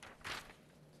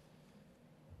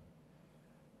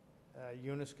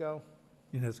UNESCO.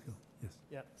 UNESCO, yes.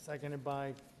 Yeah, seconded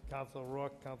by Councilor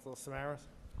Rourke, Councilor Samaras.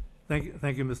 Thank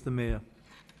you, Mr. Mayor.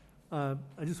 I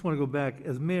just want to go back.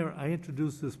 As mayor, I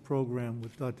introduced this program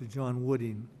with Dr. John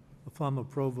Wooding, a former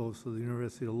provost of the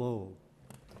University of Lowell.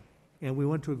 And we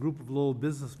went to a group of Lowell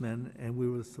businessmen, and we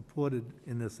were supported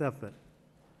in this effort.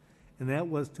 And that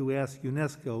was to ask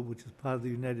UNESCO, which is part of the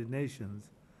United Nations,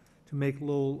 to make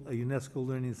Lowell a UNESCO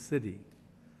Learning City.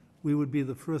 We would be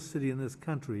the first city in this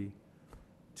country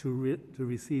to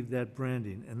receive that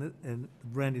branding, and the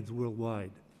branding's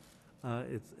worldwide.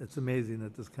 It's amazing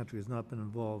that this country has not been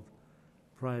involved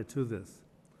prior to this.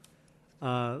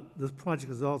 This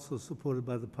project is also supported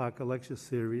by the Parker Lecture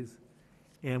Series,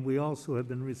 and we also have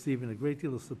been receiving a great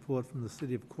deal of support from the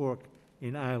City of Cork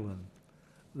in Ireland.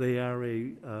 They are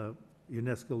a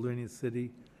UNESCO Learning City.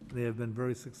 They have been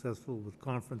very successful with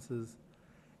conferences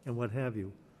and what have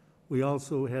you. We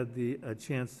also had the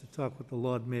chance to talk with the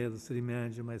Lord Mayor, the City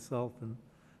Manager, myself, and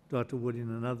Dr. Wooding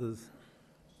and others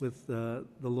with the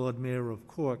Lord Mayor of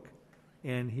Cork,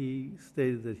 and he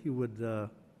stated that he would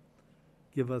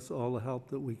give us all the help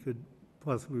that we could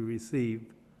possibly receive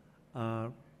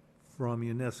from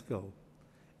UNESCO.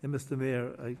 And Mr.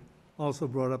 Mayor, I also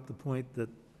brought up the point that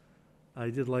I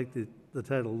did like the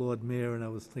title Lord Mayor, and I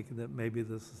was thinking that maybe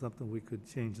this is something we could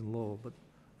change in Lowell, but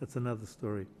that's another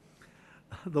story.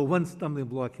 The one stumbling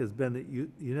block has been that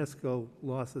UNESCO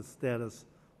lost its status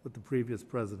with the previous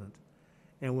president,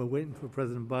 and we're waiting for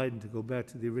President Biden to go back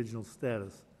to the original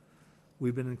status.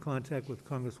 We've been in contact with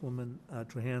Congresswoman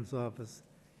Trahan's office,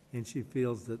 and she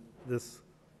feels that this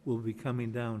will be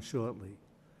coming down shortly.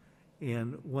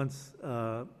 And once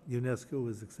UNESCO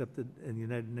is accepted in the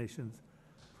United Nations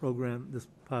program, this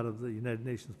part of the United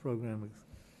Nations program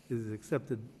is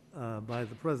accepted by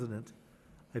the president,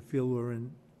 I feel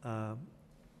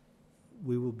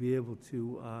we will be able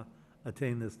to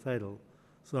attain this title.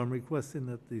 So I'm requesting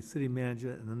that the city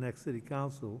manager and the next city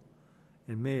council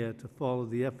and mayor to follow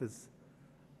the efforts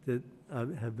that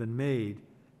have been made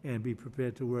and be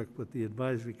prepared to work with the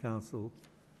advisory council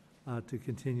to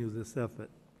continue this effort.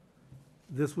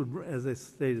 This would, as I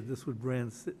stated, this would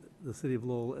brand the city of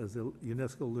Lowell as a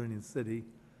UNESCO Learning City.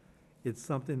 It's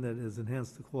something that has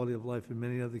enhanced the quality of life in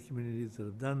many other communities that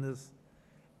have done this,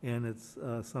 and it's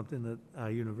something that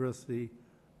our university,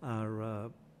 our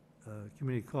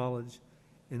community college,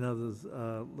 and others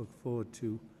look forward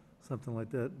to something like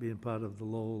that being part of the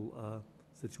Lowell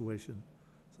situation.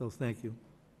 So thank you.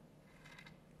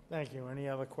 Thank you. Any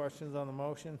other questions on the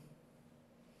motion?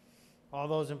 All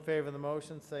those in favor of the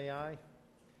motion, say aye.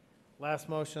 Last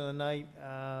motion of the night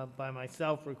by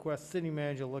myself, request city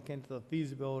manager look into the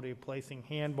feasibility of placing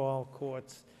handball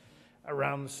courts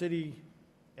around the city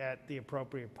at the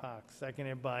appropriate parks.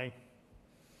 Seconded by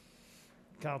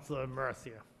Councilor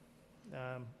Mercia.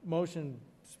 Motion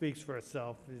speaks for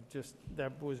itself.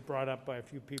 That was brought up by a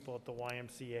few people at the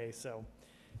YMCA, so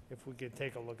if we could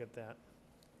take a look at that.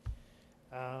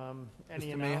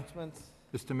 Any Mr. Mayor? announcements?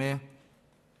 Mr. Mayor,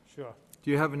 Sure.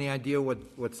 do you have any idea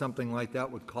what something like that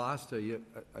would cost? Are you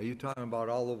talking about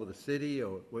all over the city,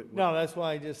 or? No, that's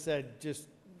why I just said,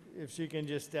 if she can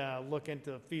just look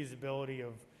into the feasibility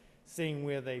of seeing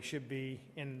where they should be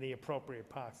in the appropriate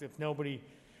parks. If nobody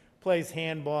plays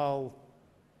handball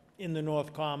in the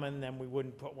North Common, then we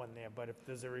wouldn't put one there. But if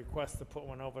there's a request to put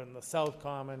one over in the South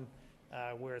Common,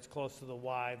 where it's close to the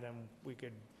Y, then we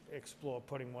could explore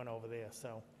putting one over there,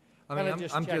 so. I mean, Kinda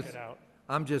just check it out.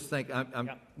 I'm just thinking, I'm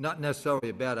Yeah. not necessarily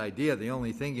a bad idea. The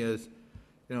only thing is,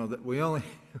 you know, that we only,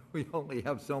 we only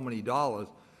have so many dollars,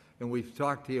 and we've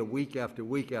talked here week after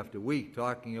week after week,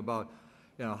 talking about,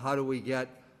 you know, how do we get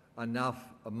enough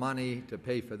money to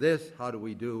pay for this? How do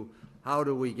we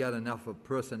get enough of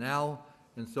personnel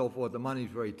and so forth? The money's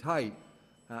very tight,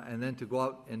 and then to go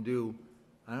out and do,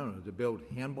 I don't know, to build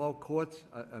handball courts?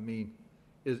 I mean,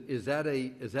 is that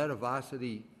a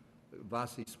varsity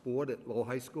sport at Lowell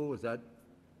High School? Is that?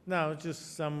 No, it's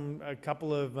just a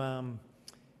couple of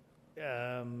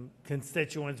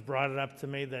constituents brought it up to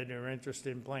me that are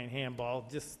interested in playing handball,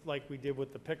 just like we did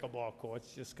with the pickleball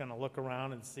courts, just gonna look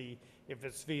around and see if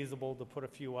it's feasible to put a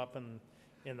few up in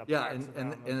the Yeah, parks and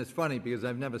around them. it's funny, because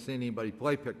I've never seen anybody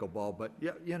play pickleball, but,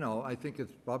 yeah, you know, I think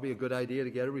it's probably a good idea to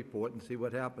get a report and see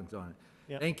what happens on it.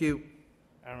 Yep. Thank you.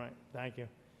 All right, thank you.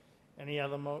 Any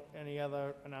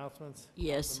other announcements?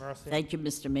 Yes, Councilor Mercia? thank you,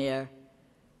 Mr. Mayor.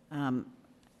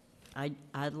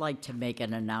 I'd like to make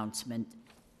an announcement.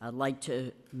 I'd like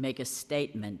to make a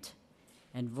statement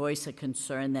and voice a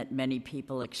concern that many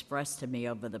people expressed to me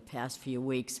over the past few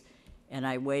weeks, and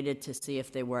I waited to see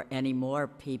if there were any more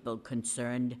people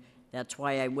concerned. That's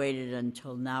why I waited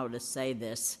until now to say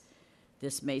this.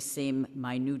 This may seem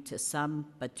minute to some,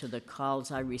 but to the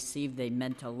calls I received, they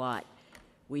meant a lot.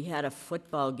 We had a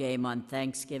football game on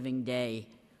Thanksgiving Day,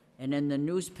 and in the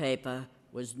newspaper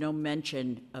was no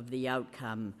mention of the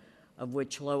outcome, of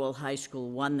which Lowell High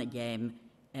School won the game,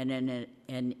 and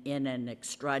in an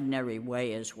extraordinary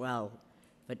way as well.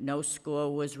 But no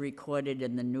score was recorded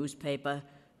in the newspaper,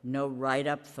 no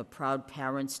write-up for proud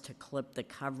parents to clip the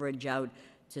coverage out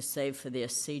to save for their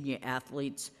senior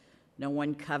athletes. No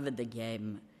one covered the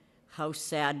game. How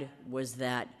sad was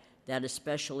that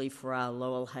especially for our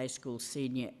Lowell High School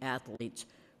senior athletes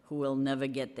who will never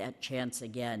get that chance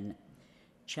again.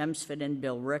 Chelmsford and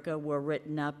Billerica were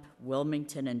written up,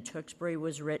 Wilmington and Tewksbury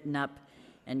was written up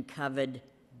and covered,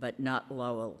 but not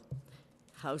Lowell.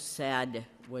 How sad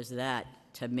was that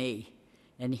to me,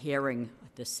 and hearing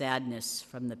the sadness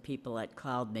from the people that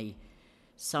called me.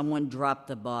 Someone dropped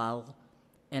the ball,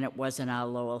 and it wasn't our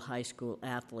Lowell High School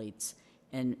athletes.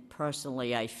 And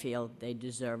personally, I feel they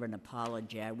deserve an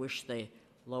apology. I wish the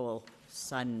Lowell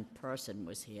Sun person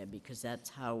was here, because that's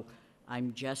how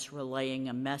I'm just relaying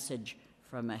a message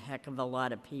from a heck of a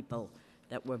lot of people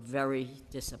that were very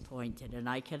disappointed. And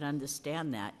I can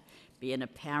understand that. Being a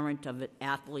parent of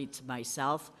athletes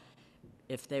myself,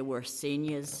 if they were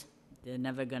seniors, they're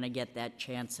never going to get that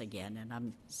chance again, and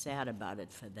I'm sad about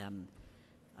it for them.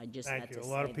 I just had Thank to you. say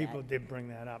A lot of that. people did bring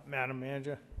that up. Madam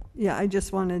Manager? Yeah, I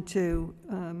just wanted to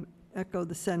echo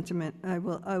the sentiment. I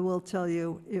will tell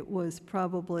you, it was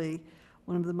probably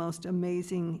one of the most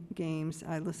amazing games.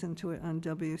 I listened to it on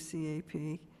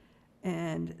WCAP,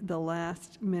 and the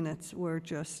last minutes were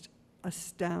just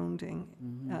astounding.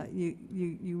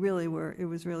 You really were. It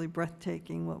was really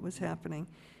breathtaking what was happening.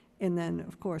 And then,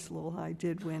 of course, Lowell High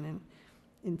did win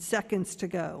in seconds to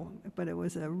go, but it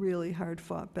was a really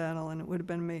hard-fought battle, and it would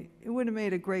have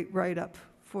made a great write-up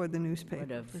for the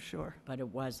newspaper, for sure. But it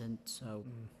wasn't, so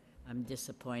I'm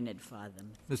disappointed for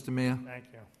them. Mr. Mayor? Thank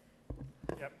you.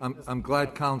 Yep. I'm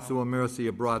glad Councilor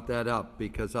Mercia brought that up,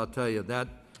 because I'll tell you that,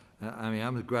 I mean,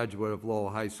 I'm a graduate of Lowell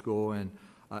High School, and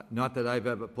not that I've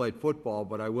ever played football,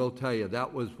 but I will tell you,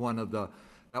 that was one of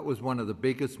the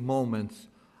biggest moments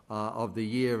of the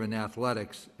year in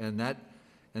athletics, and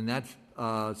that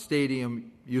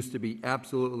stadium used to be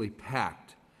absolutely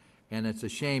packed. And it's a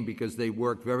shame, because they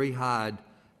worked very hard,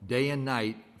 day and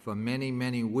night, for many,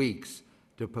 many weeks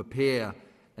to prepare,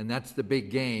 and that's the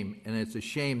big game, and it's a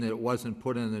shame that it wasn't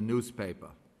put in the newspaper.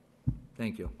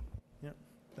 Thank you. Yep,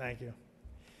 thank you.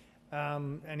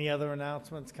 Any other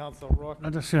announcements, Councilor Rourke?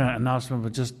 Not just an announcement,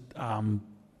 but just, I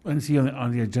didn't see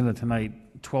on the agenda tonight,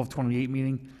 1228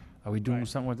 meeting. Are we doing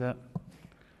something with that?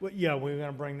 Well, yeah, we're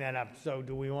going to bring that up. So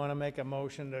do we want to make a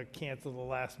motion to cancel the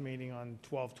last meeting on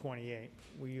 12/28?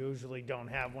 We usually don't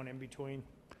have one in between,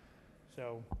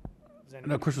 so. I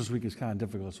know Christmas week is kind of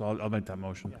difficult, so I'll make that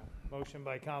motion. Yeah. Motion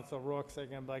by Councilor Rourke,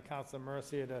 second by Councilor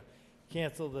Mercia to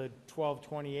cancel the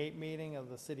 12/28 meeting of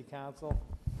the City Council.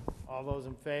 All those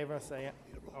in favor, say,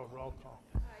 roll call.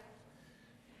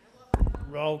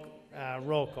 Roll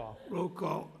call. Roll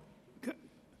call.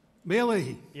 Mayor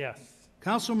Leahy? Yes.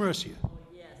 Council Mercia?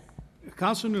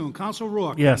 Counsel Noon, Counsel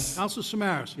Rourke. Yes. Counsel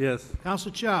Samaras. Yes.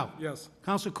 Counsel Chow. Yes.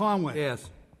 Counsel Conway. Yes.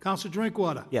 Counsel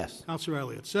Drinkwater. Yes. Counsel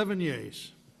Elliott. 7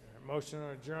 yeas. Motion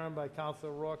adjourned by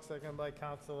Counselor Rourke, second by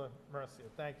Counselor Mercia.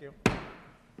 Thank you.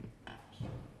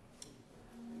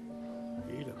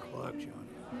 8 o'clock, Johnny.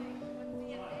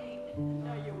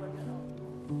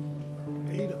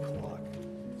 8 o'clock.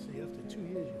 See, after 2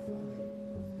 years, you finally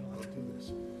know how to do this.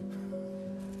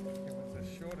 It was a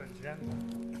short agenda.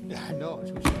 Yeah, I know. We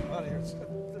should have out here at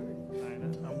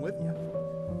 7:30. I'm with you.